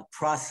thought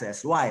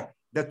process. Why?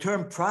 the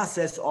term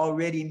process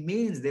already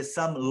means there's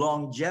some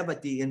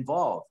longevity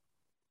involved.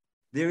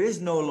 There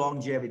is no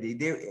longevity.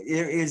 There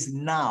is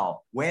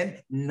now. When?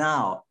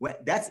 Now.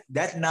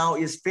 That now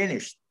is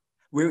finished.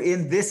 We're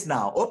in this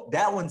now. Oh,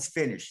 that one's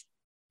finished.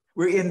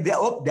 We're in the,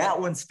 oh, that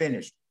one's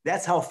finished.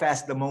 That's how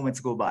fast the moments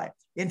go by.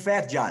 In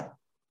fact, John,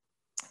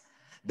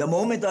 the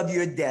moment of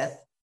your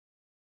death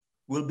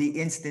will be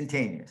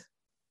instantaneous.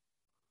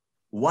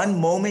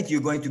 One moment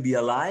you're going to be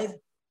alive,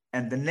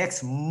 and the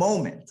next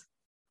moment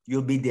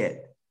you'll be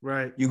dead.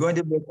 Right. You're going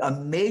to make a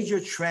major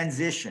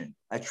transition,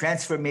 a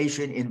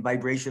transformation in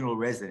vibrational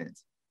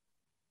resonance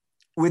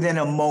within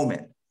a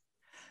moment.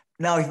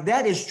 Now, if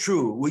that is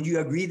true, would you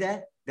agree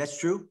that that's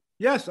true?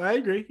 Yes, I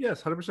agree.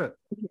 Yes, 100%.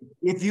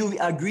 If you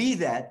agree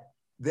that,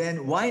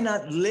 then why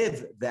not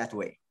live that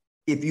way?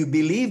 If you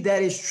believe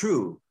that is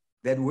true,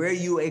 that where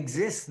you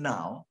exist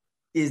now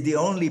is the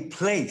only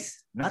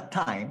place, not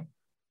time,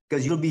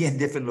 because you'll be in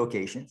different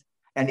locations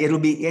and it'll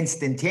be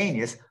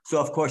instantaneous. So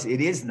of course it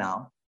is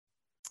now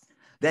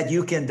that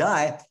you can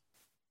die.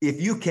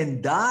 If you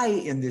can die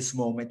in this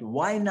moment,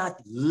 why not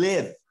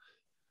live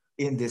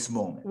in this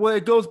moment? Well,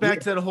 it goes back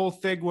to that whole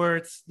thing where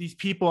it's these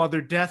people on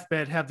their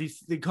deathbed have these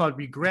thing called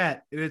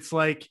regret. And it's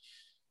like,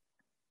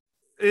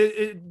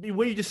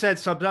 what you just said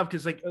summed up,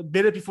 because like a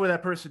minute before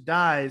that person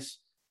dies,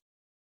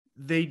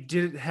 they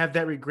didn't have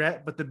that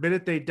regret, but the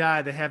minute they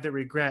die, they have that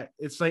regret.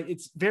 It's like,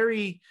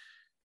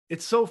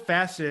 it's so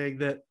fascinating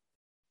that,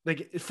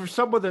 like, for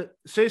someone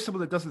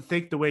that doesn't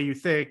think the way you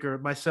think, or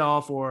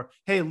myself, or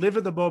hey, live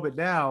in the moment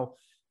now,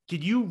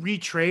 can you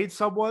retrain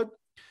someone?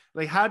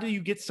 Like, how do you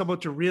get someone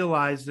to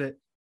realize that,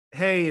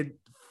 hey, in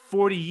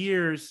 40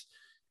 years,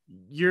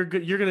 you're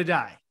going to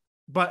die,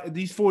 but in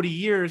these 40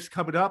 years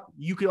coming up,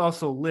 you can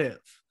also live.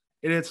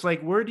 And it's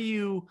like,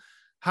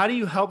 how do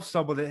you help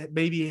someone that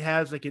maybe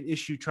has like an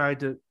issue trying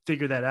to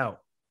figure that out?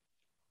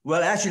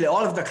 Well, actually,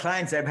 all of the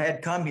clients I've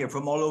had come here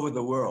from all over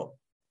the world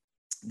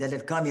that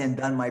have come here and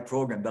done my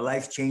program, the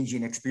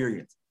life-changing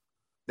experience.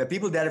 The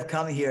people that have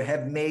come here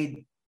have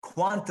made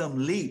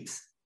quantum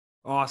leaps.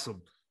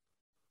 Awesome.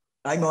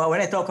 I know when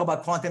I talk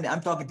about quantum,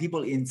 I'm talking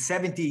people in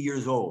 70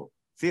 years old,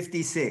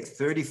 56,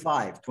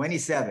 35,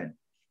 27.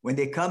 When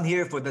they come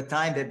here for the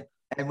time that,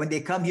 and when they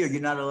come here,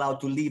 you're not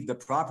allowed to leave the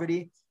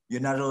property.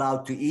 You're not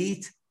allowed to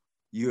eat.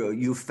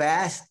 You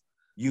fast,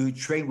 you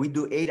train. We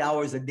do 8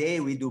 hours a day.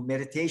 We do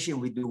meditation.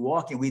 We do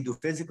walking. We do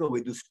physical.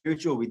 We do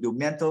spiritual. We do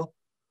mental.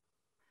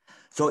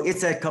 So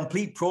it's a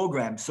complete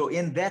program. So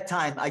in that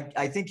time,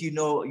 I think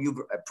you've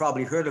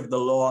probably heard of the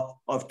law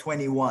of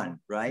 21,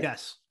 right?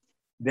 Yes.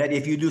 That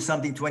if you do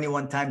something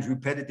 21 times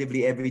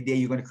repetitively every day,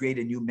 you're going to create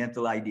a new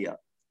mental idea.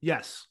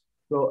 Yes.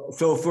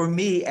 So for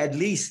me, at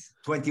least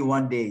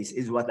 21 days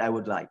is what I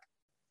would like.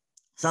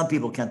 Some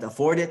people can't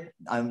afford it.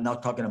 I'm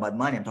not talking about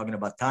money. I'm talking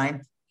about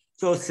time.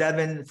 So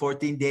 7,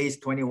 14 days,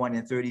 21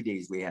 and 30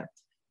 days we have.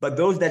 But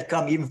those that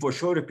come even for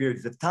shorter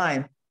periods of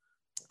time,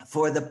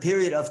 for the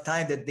period of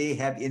time that they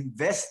have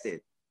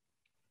invested,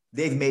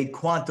 they've made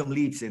quantum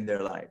leaps in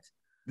their lives.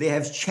 They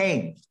have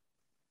changed.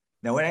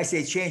 Now, when I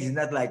say change, it's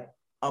not like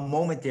a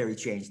momentary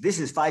change. This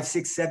is 5,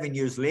 6, 7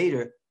 years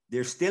later.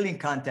 They're still in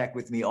contact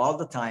with me all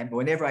the time.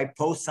 Whenever I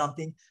post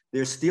something,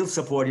 they're still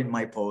supporting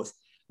my post.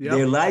 Yep.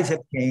 Their lives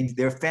have changed.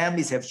 Their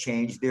families have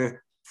changed.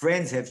 Their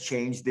friends have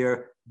changed.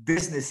 Their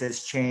business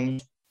has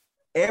changed.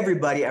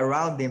 Everybody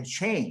around them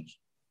changed.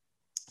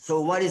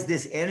 So what is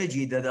this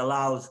energy that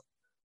allows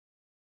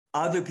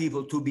other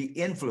people to be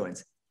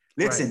influenced?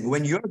 Listen,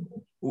 right.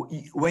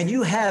 when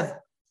you have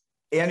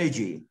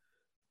energy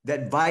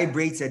that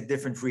vibrates at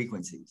different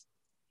frequencies,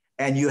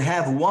 and you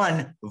have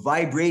one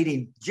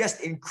vibrating just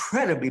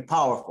incredibly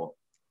powerful,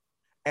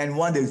 and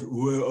one that's,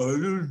 well, I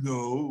don't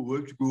know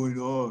what's going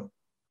on.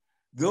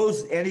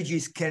 Those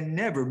energies can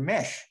never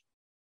mesh.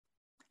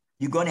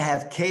 You're going to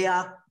have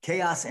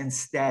chaos and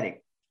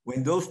static.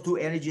 When those two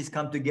energies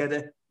come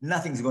together,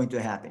 nothing's going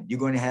to happen. You're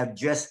going to have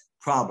just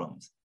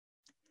problems.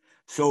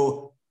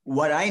 So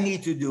what I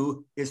need to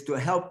do is to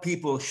help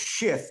people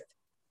shift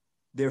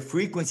their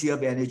frequency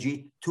of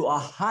energy to a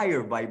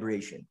higher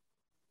vibration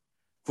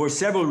for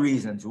several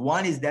reasons.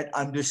 One is that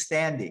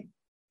understanding.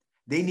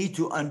 They need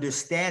to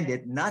understand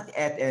it, not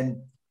at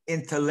an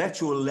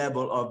intellectual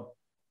level of,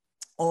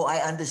 oh, I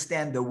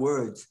understand the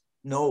words.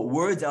 No,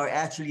 words are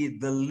actually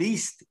the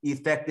least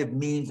effective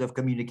means of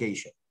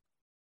communication.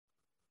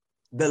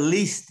 The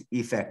least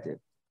effective.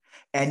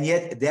 And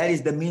yet that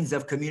is the means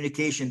of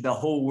communication the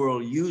whole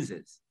world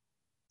uses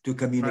to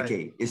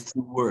communicate, is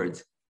through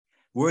words.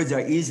 Words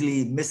are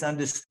easily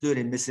misunderstood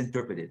and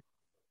misinterpreted.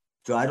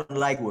 So I don't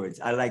like words.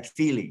 I like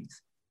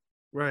feelings.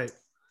 Right.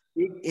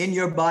 In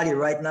your body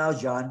right now,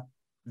 John,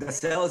 the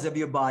cells of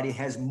your body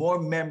has more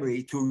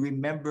memory to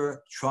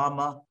remember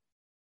trauma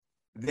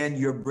than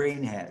your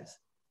brain has.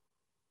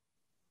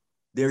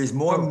 There is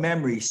more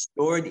memory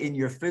stored in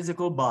your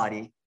physical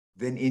body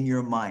than in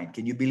your mind.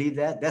 Can you believe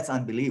that? That's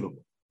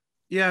unbelievable.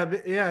 Yeah,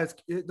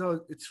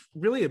 it's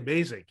really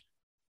amazing.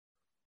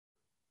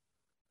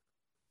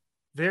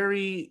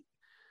 One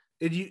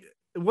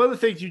of the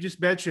things you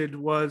just mentioned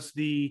was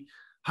the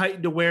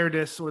heightened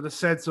awareness or the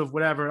sense of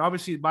whatever.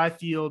 Obviously, in my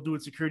field, doing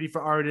security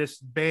for artists,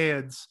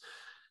 bands,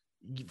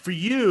 for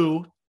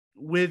you,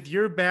 with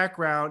your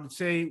background,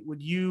 say when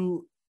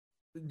you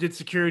did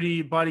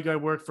security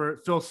bodyguard work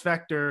for Phil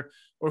Spector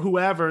or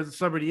whoever the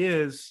celebrity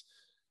is,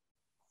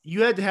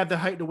 you had to have the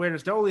heightened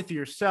awareness not only for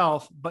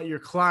yourself but your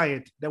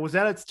client. That was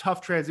that a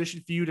tough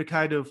transition for you to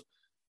kind of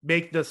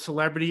make the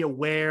celebrity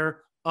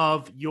aware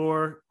of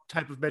your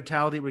type of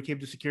mentality when it came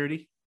to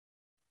security?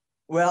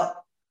 Well,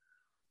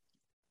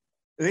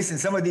 listen,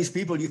 some of these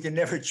people, you can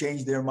never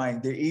change their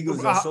mind. Their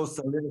egos are so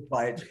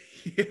solidified.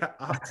 Yeah,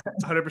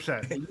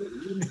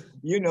 100%.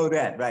 You know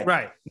that, right?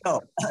 Right.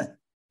 No,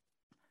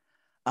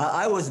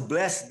 I was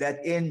blessed that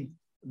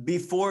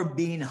before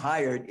being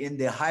hired in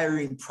the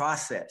hiring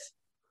process,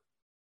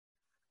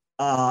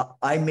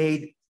 I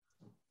made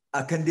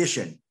a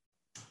condition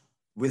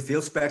with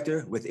Phil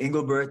Spector, with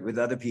Engelbert, with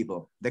other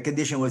people. The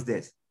condition was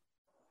this: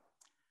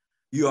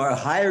 you are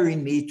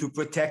hiring me to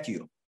protect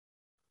you.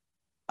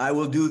 I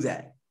will do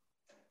that.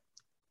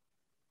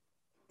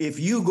 If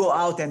you go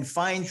out and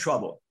find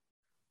trouble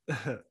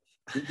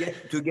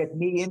to get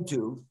me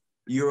into,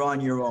 you're on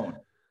your own.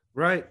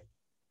 Right.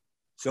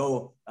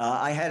 So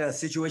I had a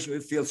situation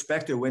with Phil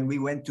Spector when we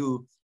went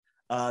to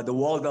the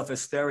Waldorf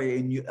Astoria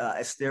in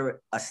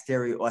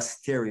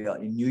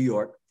New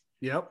York.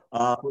 Yep.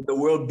 For the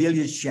World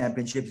Billiards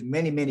Championships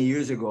many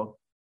years ago.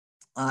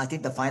 I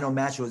think the final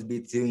match was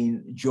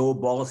between Joe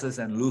Balsas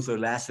and Luther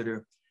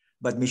Lassiter,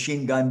 but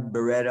Machine Gun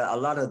Beretta, a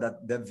lot of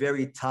the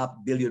very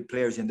top billiard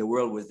players in the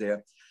world was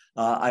there.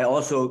 I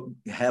also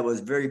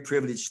was very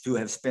privileged to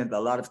have spent a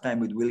lot of time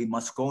with Willie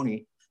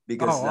Mosconi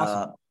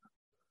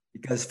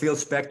because Phil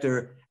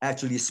Spector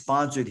actually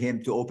sponsored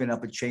him to open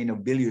up a chain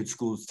of billiard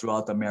schools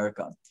throughout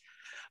America.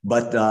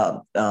 But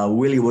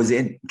Willie was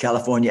in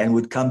California and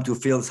would come to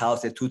Phil's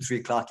house at 2, 3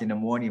 o'clock in the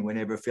morning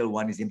whenever Phil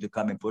wanted him to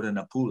come and put on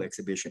a pool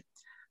exhibition.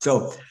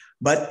 So,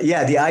 but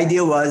yeah, the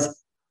idea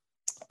was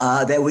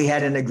that we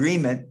had an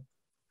agreement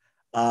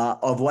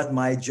of what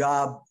my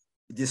job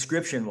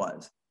description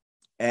was,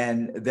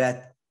 and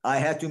that I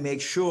had to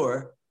make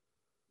sure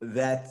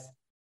that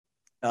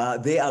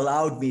they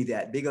allowed me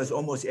that, because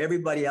almost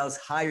everybody else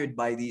hired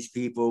by these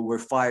people were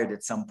fired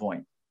at some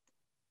point.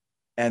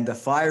 And the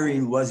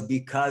firing was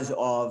because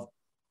of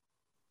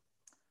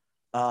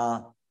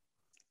a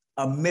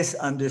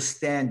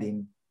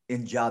misunderstanding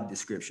in job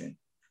description.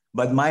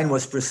 But mine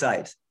was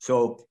precise.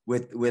 So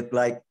with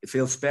like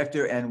Phil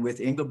Spector and with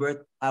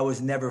Engelbert, I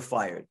was never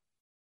fired.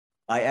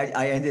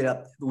 I ended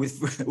up with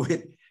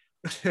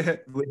Phil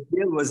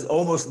was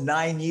almost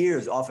 9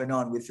 years off and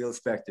on with Phil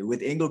Spector.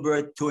 With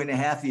Engelbert,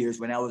 2.5 years,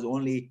 when I was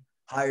only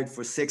hired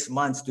for 6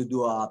 months to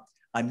do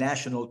a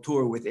national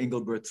tour with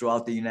Engelbert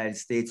throughout the United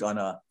States on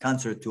a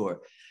concert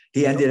tour.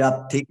 He ended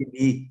up taking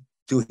me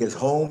to his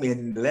home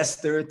in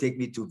Leicester, take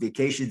me to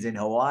vacations in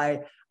Hawaii.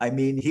 I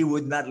mean, he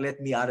would not let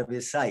me out of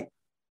his sight.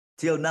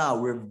 Till now,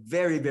 we're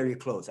very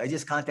close. I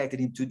just contacted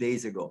him 2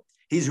 days ago.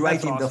 He's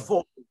writing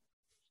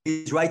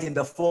He's writing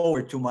the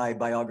forward to my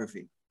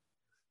biography.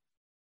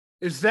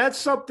 Is that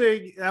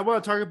something I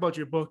want to talk about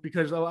your book,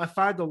 because I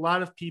find a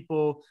lot of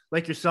people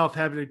like yourself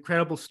have an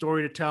incredible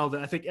story to tell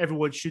that I think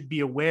everyone should be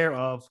aware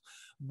of.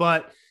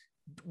 But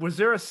was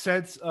there a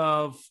sense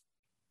of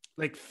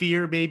like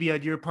fear maybe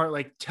on your part,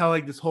 like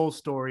telling this whole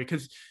story?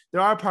 Because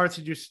there are parts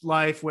of your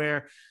life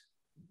where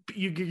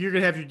you're going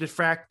to have your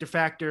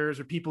detractors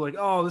or people like,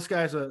 oh, this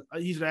guy's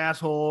he's an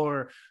asshole,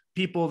 or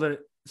people that,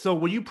 so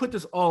when you put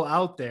this all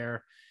out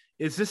there,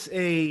 is this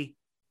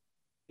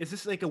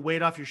like a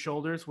weight off your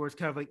shoulders where it's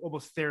kind of like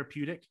almost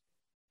therapeutic?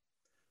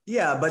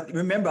 Yeah, but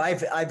remember,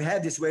 I've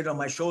had this weight on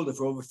my shoulder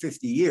for over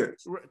 50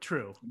 years.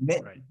 True.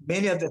 Right.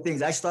 Many of the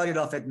things I started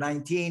off at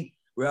 19,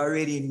 where I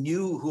already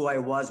knew who I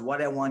was,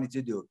 what I wanted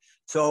to do.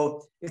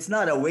 So it's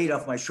not a weight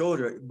off my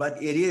shoulder,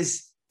 but it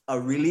is a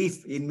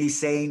relief in me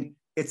saying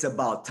it's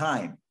about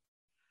time.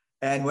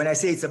 And when I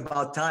say it's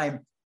about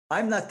time,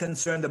 I'm not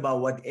concerned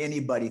about what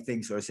anybody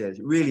thinks or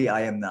says. Really,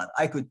 I am not.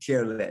 I could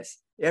care less.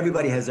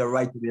 Everybody has a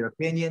right to their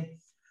opinion.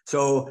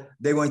 So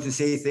they're going to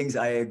say things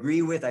I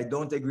agree with, I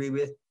don't agree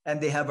with, and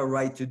they have a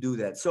right to do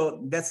that.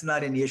 So that's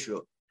not an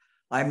issue.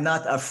 I'm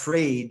not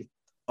afraid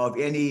of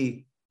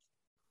any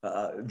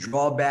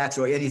drawbacks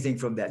or anything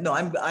from that. No,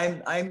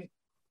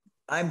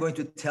 I'm going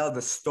to tell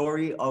the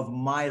story of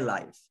my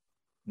life,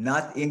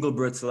 not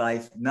Engelbert's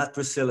life, not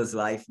Priscilla's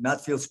life,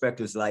 not Phil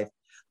Spector's life,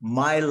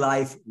 my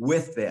life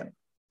with them.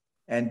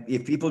 And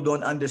if people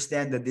don't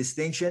understand the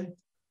distinction,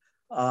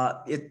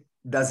 it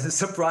doesn't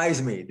surprise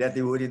me that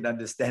they wouldn't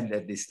understand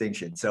that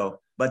distinction.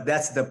 So, but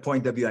that's the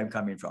point of view I'm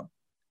coming from.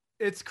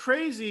 It's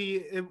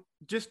crazy.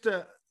 Just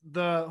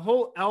the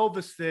whole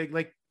Elvis thing.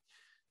 Like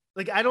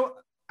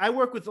I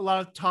work with a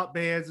lot of top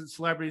bands and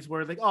celebrities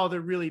where like, oh, they're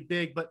really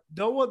big, but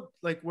no one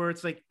like where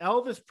it's like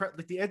Elvis,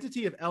 like the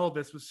entity of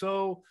Elvis was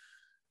so,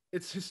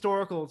 it's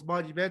historical, it's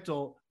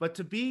monumental, but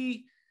to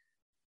be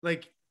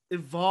like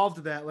involved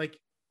in that, like,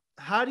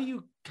 how do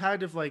you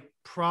kind of like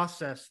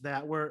process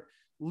that where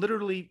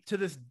literally to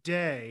this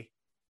day,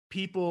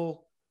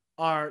 people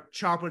are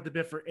chomping at the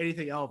bit for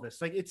anything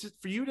Elvis. Like, it's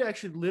for you to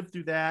actually live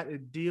through that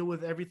and deal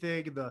with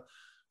everything and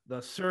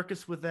the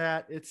circus with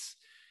that. It's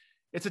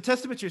a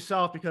testament to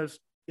yourself, because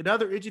in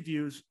other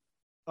interviews,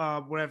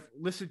 when I've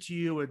listened to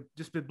you and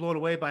just been blown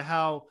away by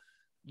how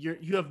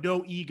you have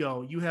no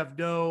ego,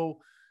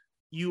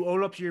 you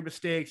own up to your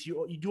mistakes,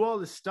 you do all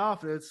this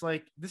stuff, and it's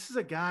like, this is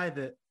a guy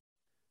that,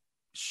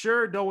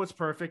 sure, no one's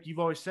perfect. You've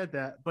always said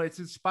that, but it's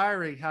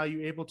inspiring how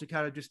you're able to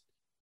kind of just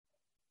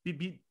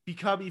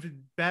become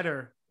even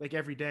better, like,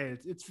 every day.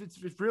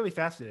 It's really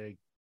fascinating.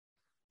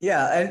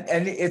 Yeah,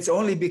 and it's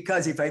only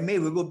because, if I may,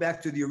 we'll go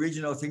back to the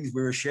original things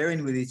we were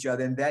sharing with each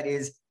other, and that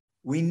is,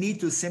 we need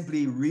to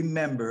simply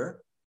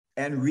remember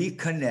and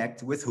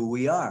reconnect with who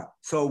we are.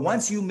 So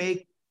once you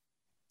make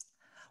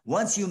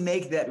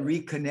that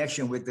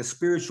reconnection with the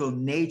spiritual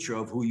nature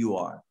of who you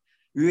are,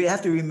 you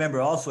have to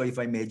remember also, if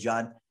I may,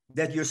 John,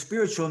 that your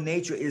spiritual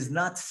nature is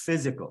not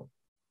physical.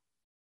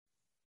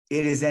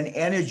 It is an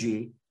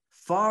energy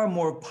far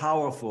more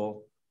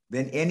powerful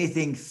than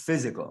anything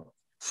physical.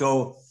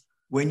 So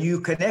when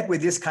you connect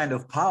with this kind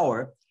of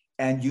power,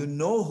 and you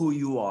know who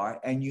you are,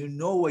 and you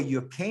know where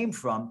you came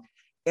from,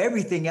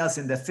 everything else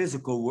in the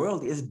physical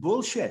world is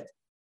bullshit.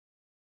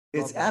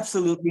 It's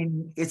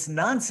it's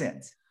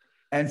nonsense.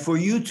 And for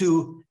you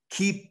to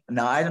keep,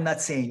 now I'm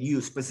not saying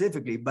you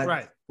specifically,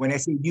 but when I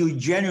say you,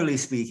 generally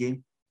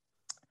speaking,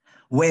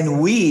 when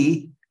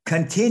we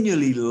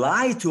continually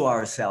lie to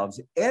ourselves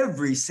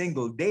every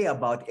single day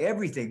about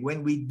everything,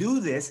 when we do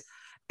this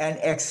and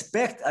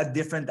expect a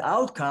different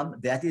outcome,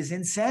 that is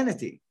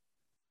insanity.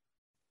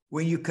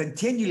 When you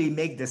continually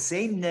make the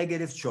same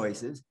negative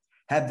choices,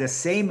 have the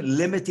same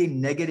limiting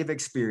negative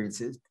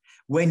experiences,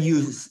 when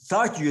you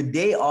start your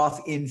day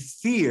off in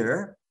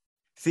fear,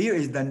 fear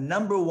is the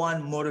number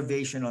one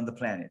motivation on the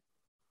planet.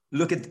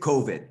 Look at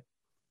COVID.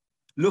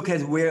 Look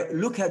at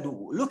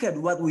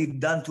what we've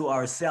done to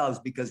ourselves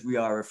because we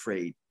are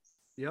afraid.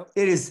 Yep.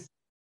 It is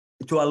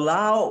to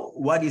allow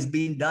what is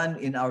being done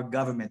in our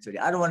government today.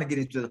 I don't want to get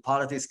into the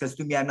politics, because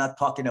to me, I'm not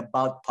talking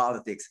about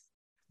politics.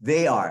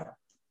 They are.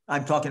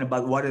 I'm talking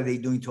about what are they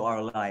doing to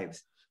our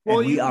lives. Well,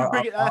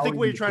 I think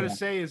what you're trying to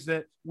say is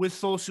that with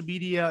social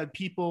media and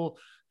people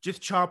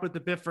just chomp at the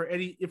bit for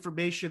any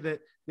information,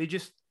 that they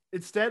just,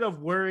 instead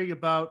of worrying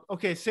about,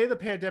 okay, say the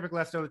pandemic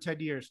lasts another 10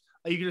 years,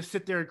 are you going to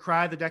sit there and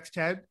cry the next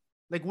 10?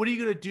 Like, what are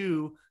you going to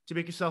do to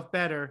make yourself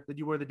better than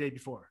you were the day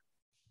before?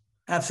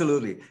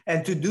 Absolutely.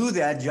 And to do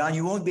that, John,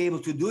 you won't be able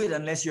to do it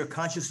unless you're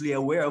consciously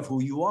aware of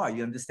who you are.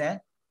 You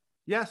understand?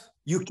 Yes.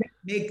 You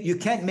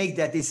can't make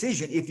that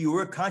decision. If you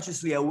were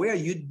consciously aware,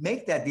 you'd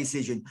make that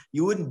decision.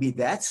 You wouldn't be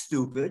that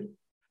stupid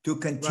to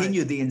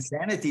continue the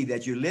insanity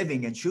that you're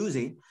living and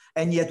choosing.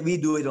 And yet we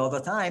do it all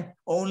the time,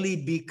 only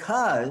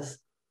because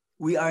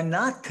we are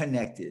not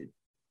connected.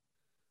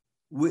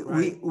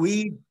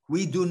 We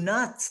do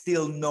not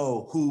still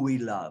know who we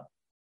love.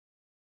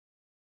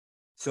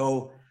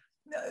 So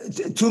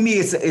to me,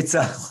 it's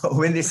a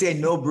when they say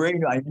no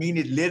brainer, I mean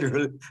it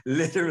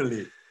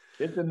literally.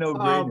 It's a no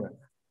brainer.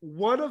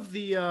 One of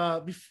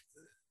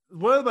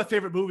my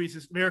favorite movies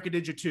is American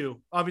Ninja 2.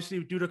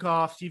 Obviously,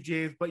 Dudikoff, Steve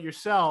James, but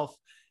yourself.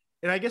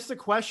 And I guess the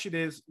question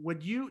is,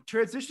 when you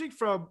transitioning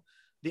from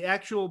the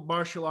actual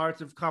martial arts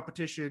of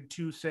competition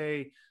to,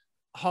 say,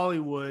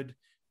 Hollywood,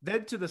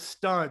 then to the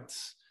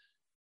stunts,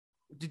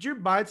 did your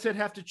mindset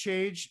have to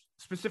change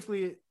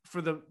specifically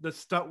for the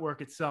stunt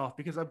work itself?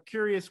 Because I'm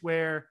curious,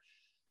 where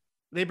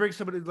they bring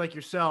somebody like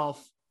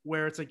yourself,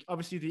 where it's like,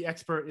 obviously the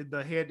expert in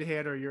the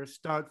hand-to-hand, or you're a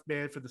stunt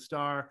man for the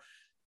star.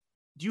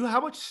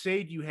 How much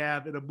say do you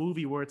have in a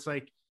movie where it's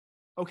like,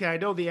 okay, I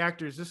know the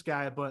actor is this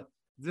guy, but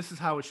this is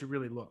how it should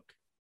really look?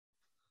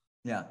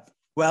 Yeah.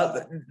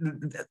 Well,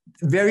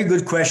 very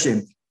good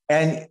question.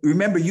 And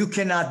remember, you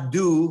cannot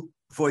do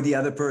for the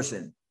other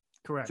person.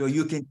 Correct. So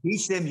you can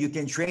teach them, you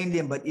can train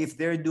them, but if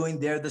they're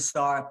the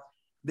star,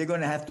 they're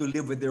going to have to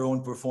live with their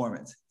own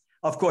performance.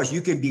 Of course,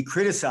 you can be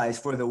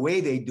criticized for the way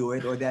they do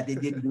it, or that they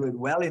didn't do it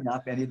well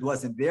enough and it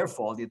wasn't their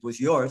fault, it was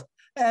yours.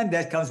 And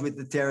that comes with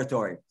the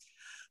territory.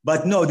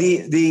 But no,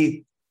 there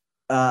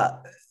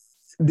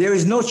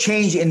is no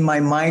change in my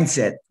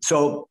mindset.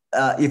 So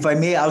if I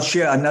may, I'll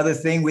share another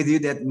thing with you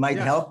that might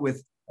help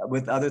with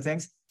other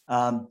things.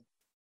 When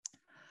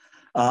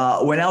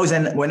I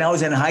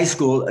was in high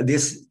school,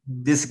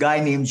 this guy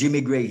named Jimmy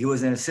Gray, he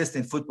was an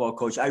assistant football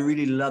coach. I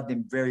really loved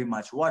him very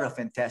much. What a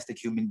fantastic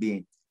human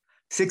being.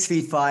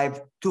 6'5",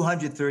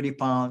 230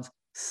 pounds,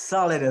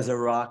 solid as a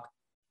rock.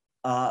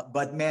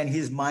 But man,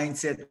 his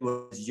mindset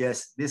was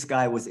just, this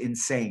guy was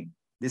insane.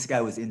 This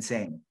guy was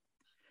insane.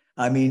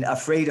 I mean,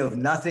 afraid of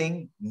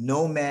nothing,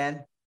 no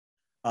man.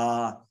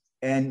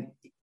 And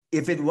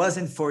if it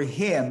wasn't for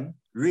him,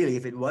 really,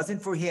 if it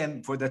wasn't for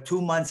him, for the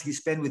 2 months he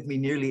spent with me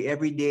nearly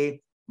every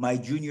day, my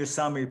junior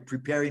summer,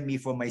 preparing me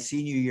for my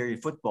senior year in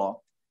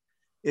football,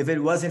 if it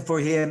wasn't for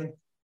him,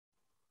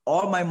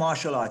 all my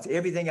martial arts,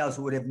 everything else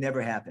would have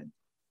never happened.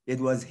 It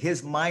was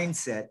his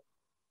mindset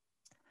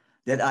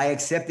that I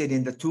accepted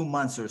in the 2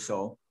 months or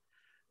so,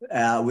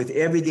 with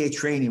everyday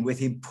training, with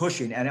him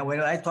pushing. And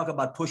when I talk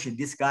about pushing,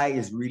 this guy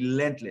is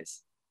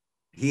relentless.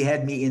 He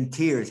had me in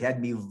tears, had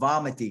me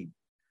vomiting.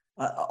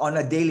 On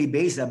a daily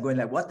basis, I'm going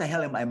like, what the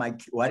hell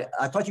what?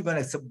 I thought you were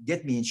going to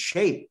get me in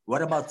shape.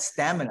 What about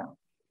stamina?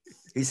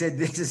 He said,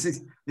 this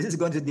is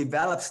going to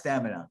develop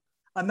stamina.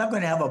 I'm not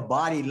going to have a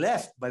body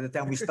left by the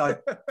time we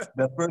start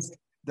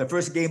the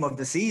first game of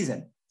the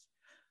season.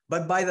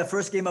 But by the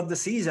first game of the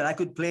season, I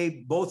could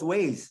play both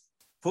ways,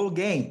 full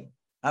game.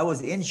 I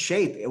was in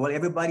shape. While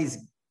everybody's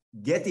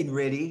getting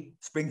ready,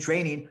 spring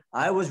training,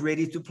 I was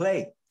ready to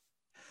play.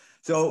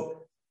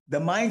 So the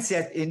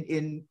mindset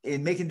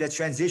in making the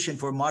transition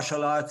for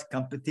martial arts,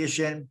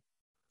 competition,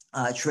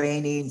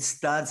 training,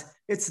 stunts,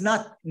 it's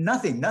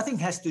nothing. Nothing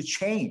has to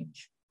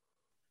change.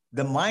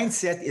 The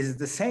mindset is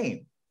the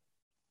same.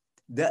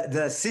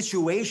 The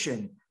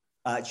situation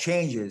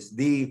changes.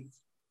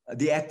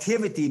 The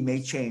activity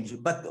may change,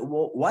 but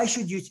why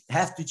should you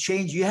have to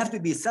change? You have to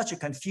be such a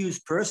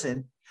confused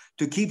person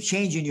to keep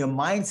changing your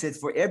mindset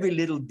for every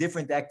little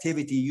different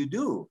activity you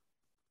do.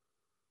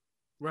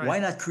 Right.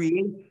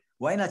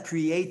 Why not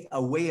create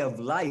a way of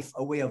life,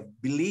 a way of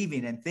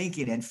believing and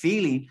thinking and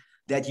feeling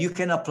that you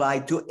can apply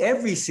to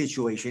every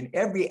situation,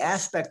 every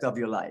aspect of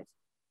your life?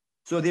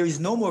 So there is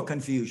no more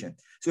confusion.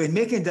 So in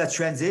making that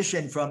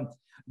transition from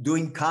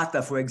doing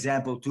kata, for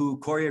example, to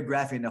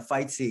choreographing a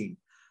fight scene,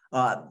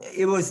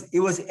 it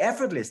was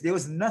effortless. There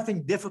was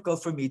nothing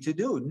difficult for me to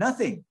do,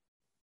 nothing.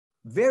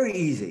 Very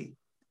easy.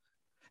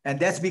 And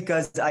that's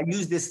because I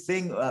used this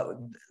thing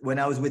when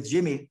I was with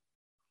Jimmy.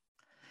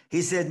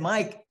 He said,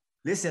 Mike,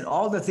 listen,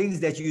 all the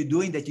things that you're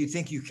doing that you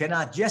think you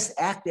cannot, just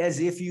act as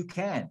if you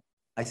can.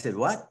 I said,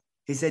 what?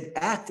 He said,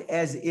 act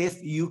as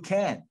if you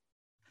can.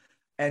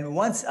 And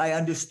once I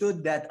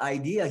understood that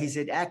idea, he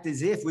said, act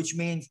as if, which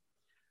means,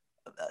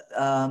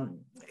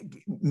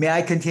 may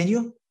I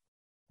continue?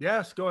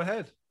 Yes, go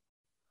ahead.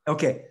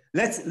 Okay,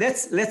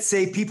 let's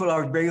say people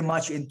are very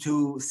much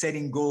into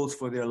setting goals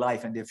for their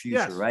life and their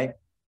future, yes. Right?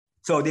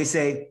 So they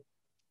say,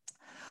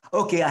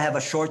 okay, I have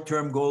a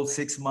short-term goal,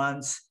 6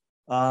 months.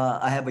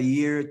 I have a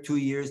year, 2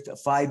 years, a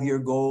 5-year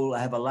goal. I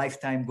have a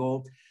lifetime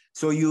goal.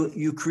 So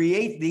you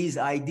create these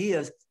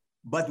ideas,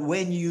 but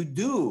when you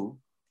do,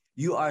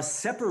 you are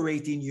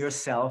separating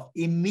yourself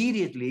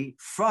immediately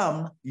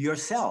from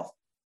yourself.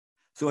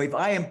 So if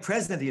I am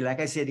presently, like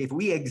I said, if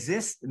we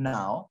exist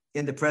now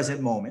in the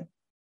present moment,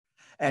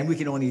 and we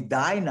can only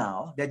die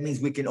now, that means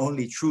we can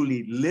only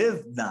truly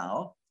live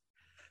now.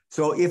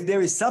 So if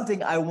there is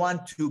something I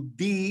want to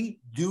be,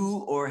 do,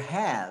 or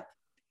have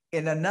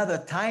in another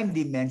time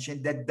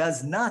dimension that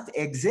does not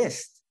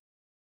exist,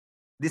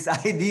 this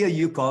idea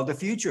you call the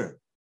future,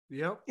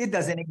 yep. It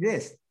doesn't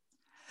exist.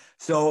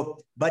 So,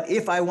 but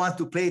if I want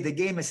to play the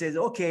game, it says,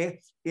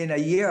 okay, in a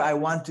year, I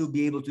want to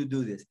be able to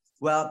do this.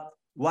 Well,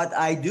 what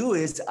I do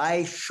is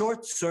I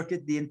short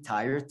circuit the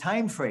entire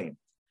time frame.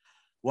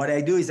 What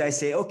I do is I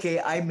say, okay,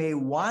 I may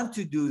want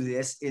to do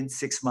this in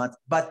 6 months,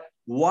 but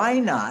why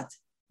not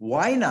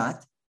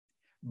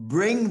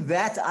bring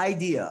that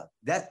idea,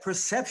 that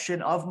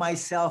perception of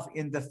myself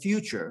in the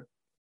future?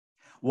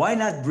 Why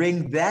not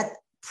bring that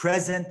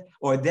present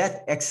or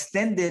that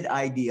extended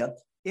idea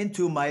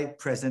into my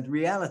present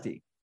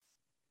reality?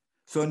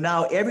 So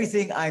now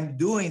everything I'm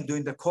doing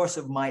during the course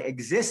of my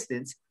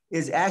existence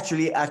is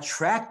actually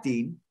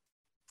attracting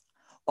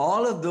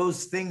all of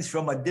those things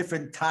from a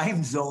different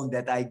time zone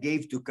that I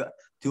gave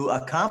to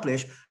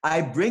accomplish.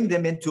 I bring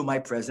them into my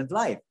present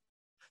life.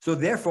 So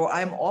therefore,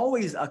 I'm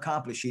always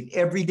accomplishing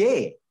every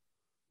day.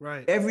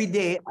 Right. Every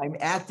day, I'm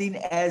acting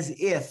as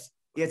if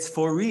it's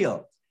for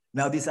real.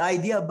 Now, this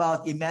idea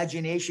about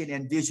imagination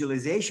and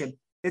visualization,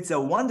 it's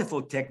a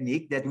wonderful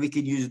technique that we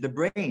can use the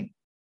brain.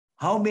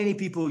 How many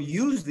people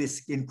use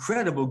this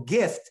incredible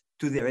gift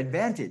to their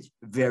advantage?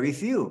 Very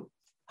few.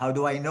 How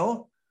do I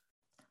know?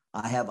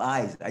 I have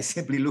eyes. I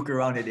simply look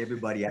around at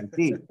everybody I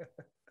see.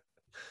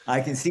 I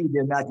can see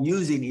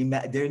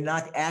they're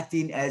not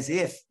acting as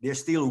if. They're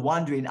still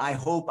wondering, I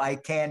hope I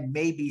can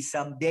maybe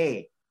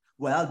someday.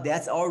 Well,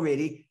 that's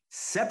already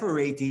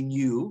separating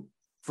you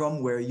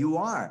from where you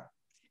are.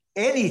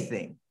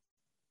 Anything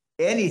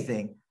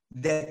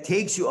that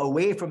takes you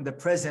away from the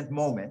present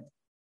moment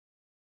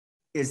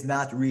is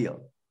not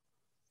real.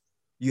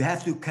 You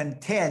have to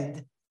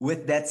contend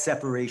with that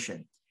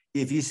separation.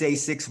 If you say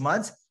 6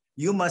 months,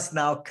 you must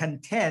now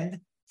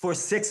contend for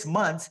 6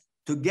 months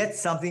to get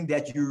something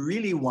that you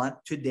really want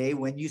today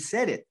when you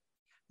said it.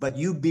 But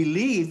you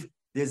believe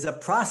there's a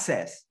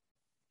process.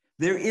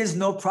 There is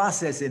no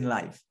process in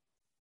life.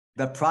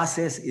 The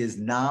process is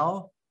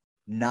now,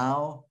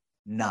 now,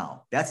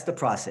 now. That's the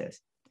process.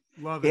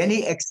 Love it.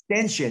 Any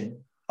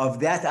extension of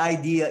that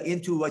idea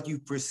into what you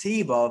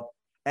perceive of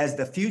as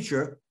the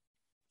future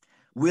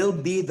will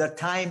be the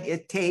time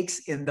it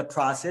takes in the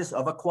process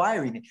of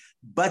acquiring it.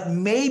 But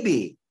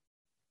maybe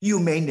you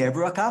may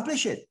never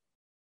accomplish it.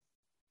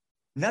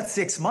 Not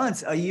 6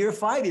 months, a year,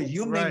 5 years.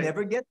 You may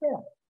never get there.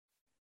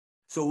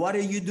 So what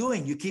are you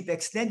doing? You keep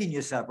extending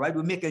yourself, right?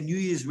 We make a New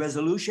Year's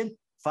resolution.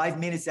 5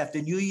 minutes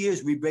after New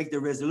Year's, we break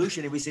the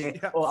resolution and we say,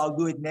 oh, I'll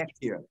do it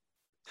next year.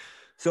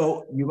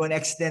 So you're going to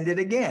extend it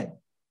again.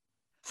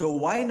 So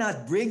why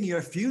not bring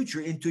your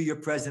future into your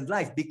present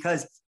life?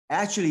 Because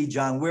actually,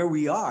 John, where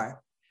we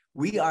are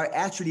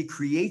actually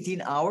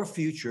creating our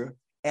future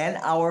and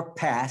our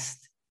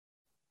past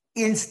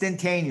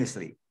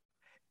instantaneously.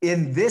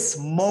 In this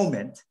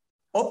moment,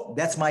 oh,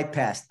 that's my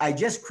past. I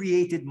just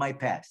created my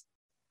past.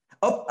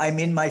 Oh, I'm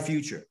in my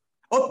future.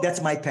 Oh,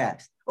 that's my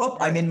past. Oh,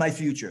 I'm in my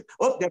future.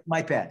 Oh, that's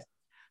my past.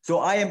 So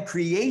I am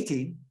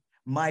creating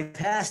my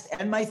past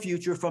and my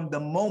future from the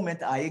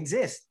moment I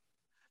exist.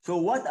 So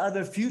what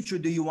other future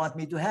do you want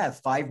me to have?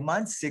 5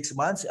 months, 6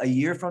 months, a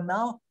year from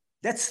now?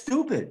 That's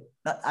stupid.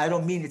 I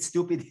don't mean it's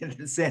stupid in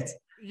the sense.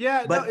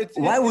 Yeah, but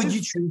no, why would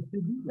you choose to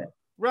do that?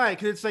 Right,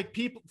 because it's like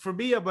people. For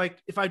me, I'm like,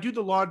 if I do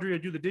the laundry or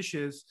do the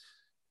dishes,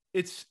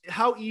 it's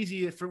how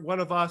easy for one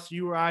of us,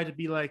 you or I, to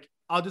be like,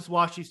 I'll just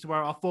wash these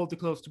tomorrow. I'll fold the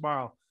clothes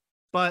tomorrow.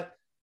 But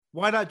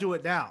why not do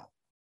it now?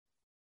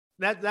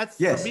 That's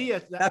yes, for me. I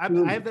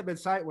have that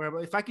mindset where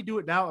if I can do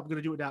it now, I'm going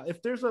to do it now.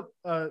 If there's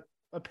a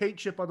paint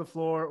chip on the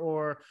floor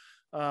or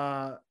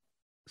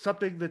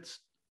something that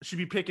should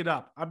be picking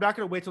up, I'm not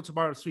going to wait till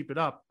tomorrow to sweep it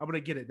up. I'm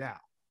going to get it now.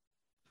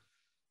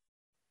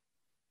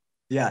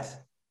 Yes.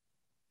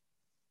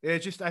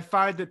 It's just, I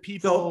find that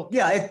people. So,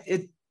 yeah,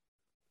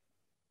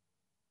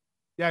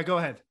 Yeah, go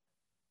ahead.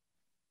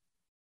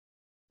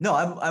 No,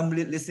 I'm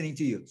listening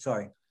to you.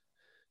 Sorry.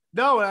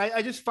 No,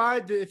 I just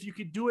find that if you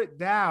could do it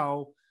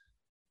now,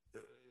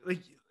 like,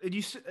 and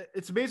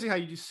it's amazing how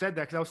you just said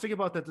that, because I was thinking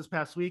about that this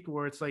past week,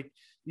 where it's like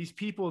these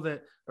people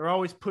that are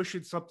always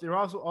pushing something, they're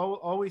also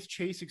always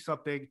chasing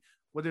something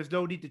when there's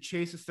no need to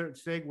chase a certain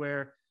thing.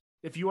 Where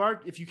if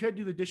you can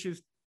do the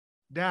dishes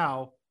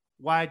now,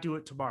 why do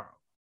it tomorrow?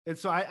 And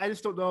so I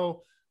just don't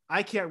know.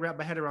 I can't wrap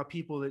my head around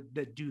people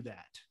that do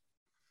that.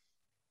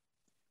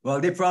 Well,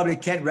 they probably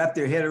can't wrap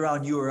their head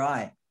around you or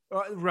I.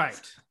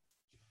 Right.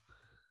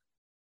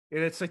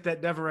 And it's like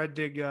that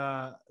never-ending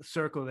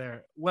circle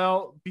there.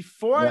 Well,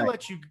 before I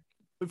let you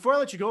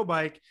go,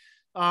 Mike,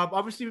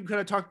 obviously we kind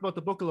of talked about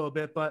the book a little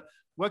bit, but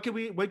when can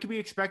we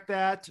expect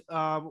that?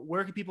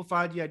 Where can people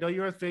find you? I know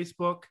you're on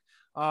Facebook.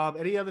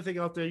 Any other thing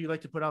out there you'd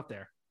like to put out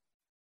there?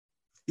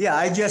 Yeah,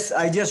 I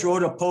just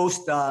wrote a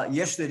post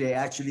yesterday,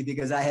 actually,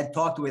 because I had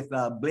talked with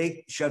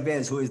Blake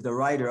Chavez, who is the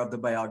writer of the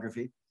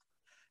biography.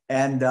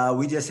 And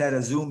we just had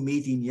a Zoom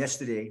meeting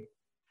yesterday.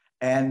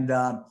 And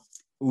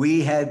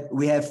we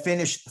have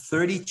finished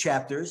 30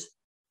 chapters,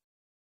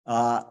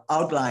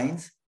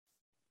 outlines.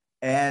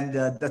 And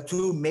the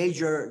two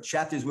major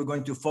chapters we're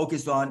going to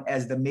focus on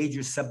as the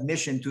major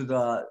submission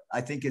to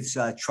I think it's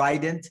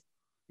Trident,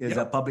 is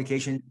a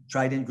publication,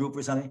 Trident Group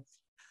or something.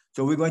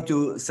 So we're going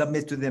to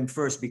submit to them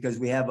first, because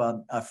we have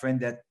a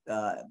friend that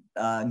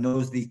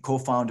knows the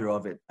co-founder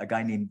of it, a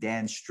guy named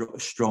Dan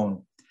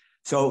Strone.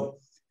 So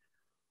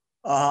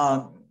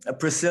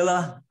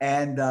Priscilla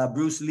and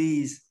Bruce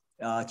Lee's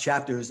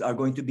chapters are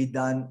going to be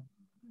done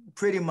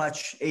pretty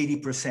much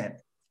 80%.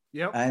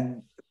 Yep.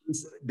 And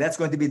that's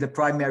going to be the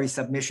primary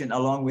submission,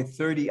 along with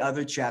 30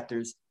 other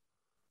chapters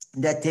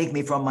that take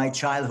me from my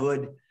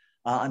childhood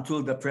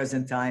until the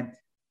present time.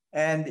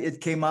 And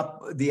it came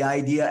up, the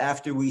idea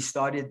after we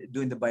started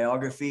doing the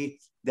biography,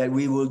 that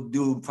we will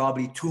do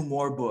probably 2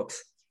 more books.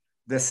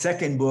 The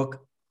second book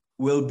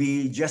will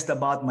be just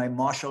about my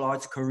martial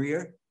arts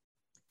career,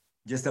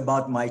 just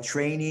about my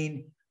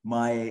training,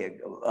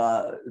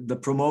 the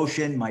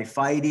promotion, my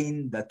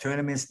fighting, the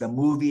tournaments, the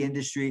movie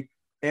industry,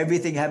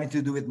 everything having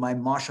to do with my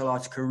martial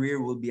arts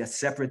career will be a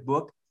separate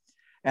book.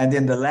 And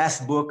then the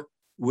last book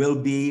will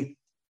be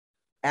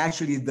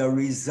actually the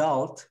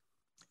result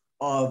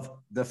of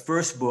the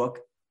first book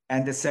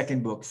and the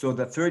second book. So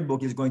the third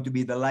book is going to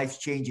be the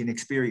life-changing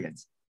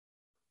experience.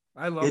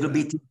 I love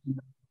it.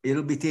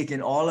 It'll be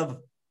taking all of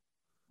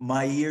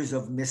my years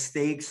of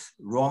mistakes,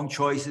 wrong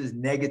choices,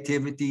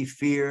 negativity,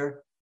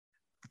 fear,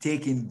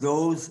 taking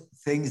those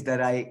things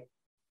that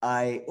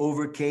I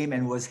overcame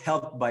and was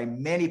helped by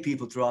many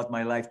people throughout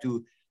my life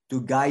to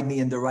guide me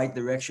in the right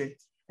direction.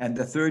 And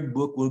the third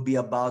book will be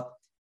about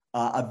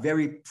a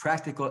very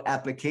practical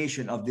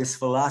application of this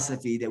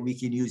philosophy that we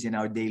can use in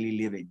our daily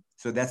living.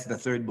 So that's the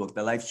third book,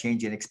 The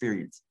Life-Changing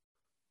Experience.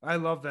 I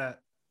love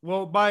that.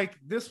 Well, Mike,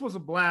 this was a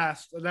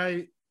blast.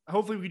 And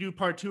hopefully we do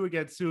part 2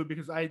 again soon,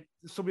 because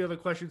so many other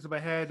questions in my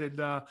head. And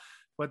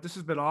but this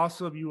has been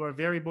awesome. You are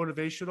very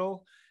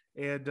motivational,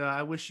 and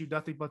I wish you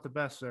nothing but the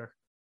best, sir.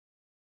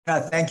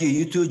 Thank you.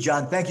 You too,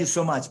 John. Thank you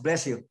so much.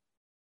 Bless you.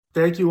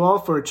 Thank you all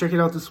for checking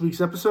out this week's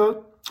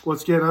episode.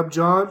 Once again, I'm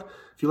John.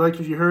 If you liked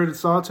what you heard and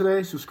saw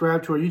today,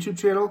 subscribe to our YouTube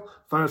channel,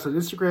 find us on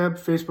Instagram,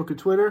 Facebook, and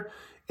Twitter,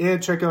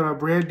 and check out our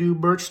brand new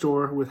merch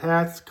store with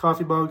hats,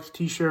 coffee mugs,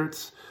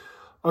 t-shirts,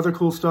 other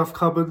cool stuff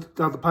coming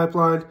down the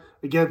pipeline.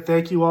 Again,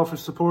 thank you all for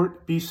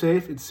support. Be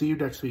safe, and see you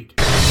next week.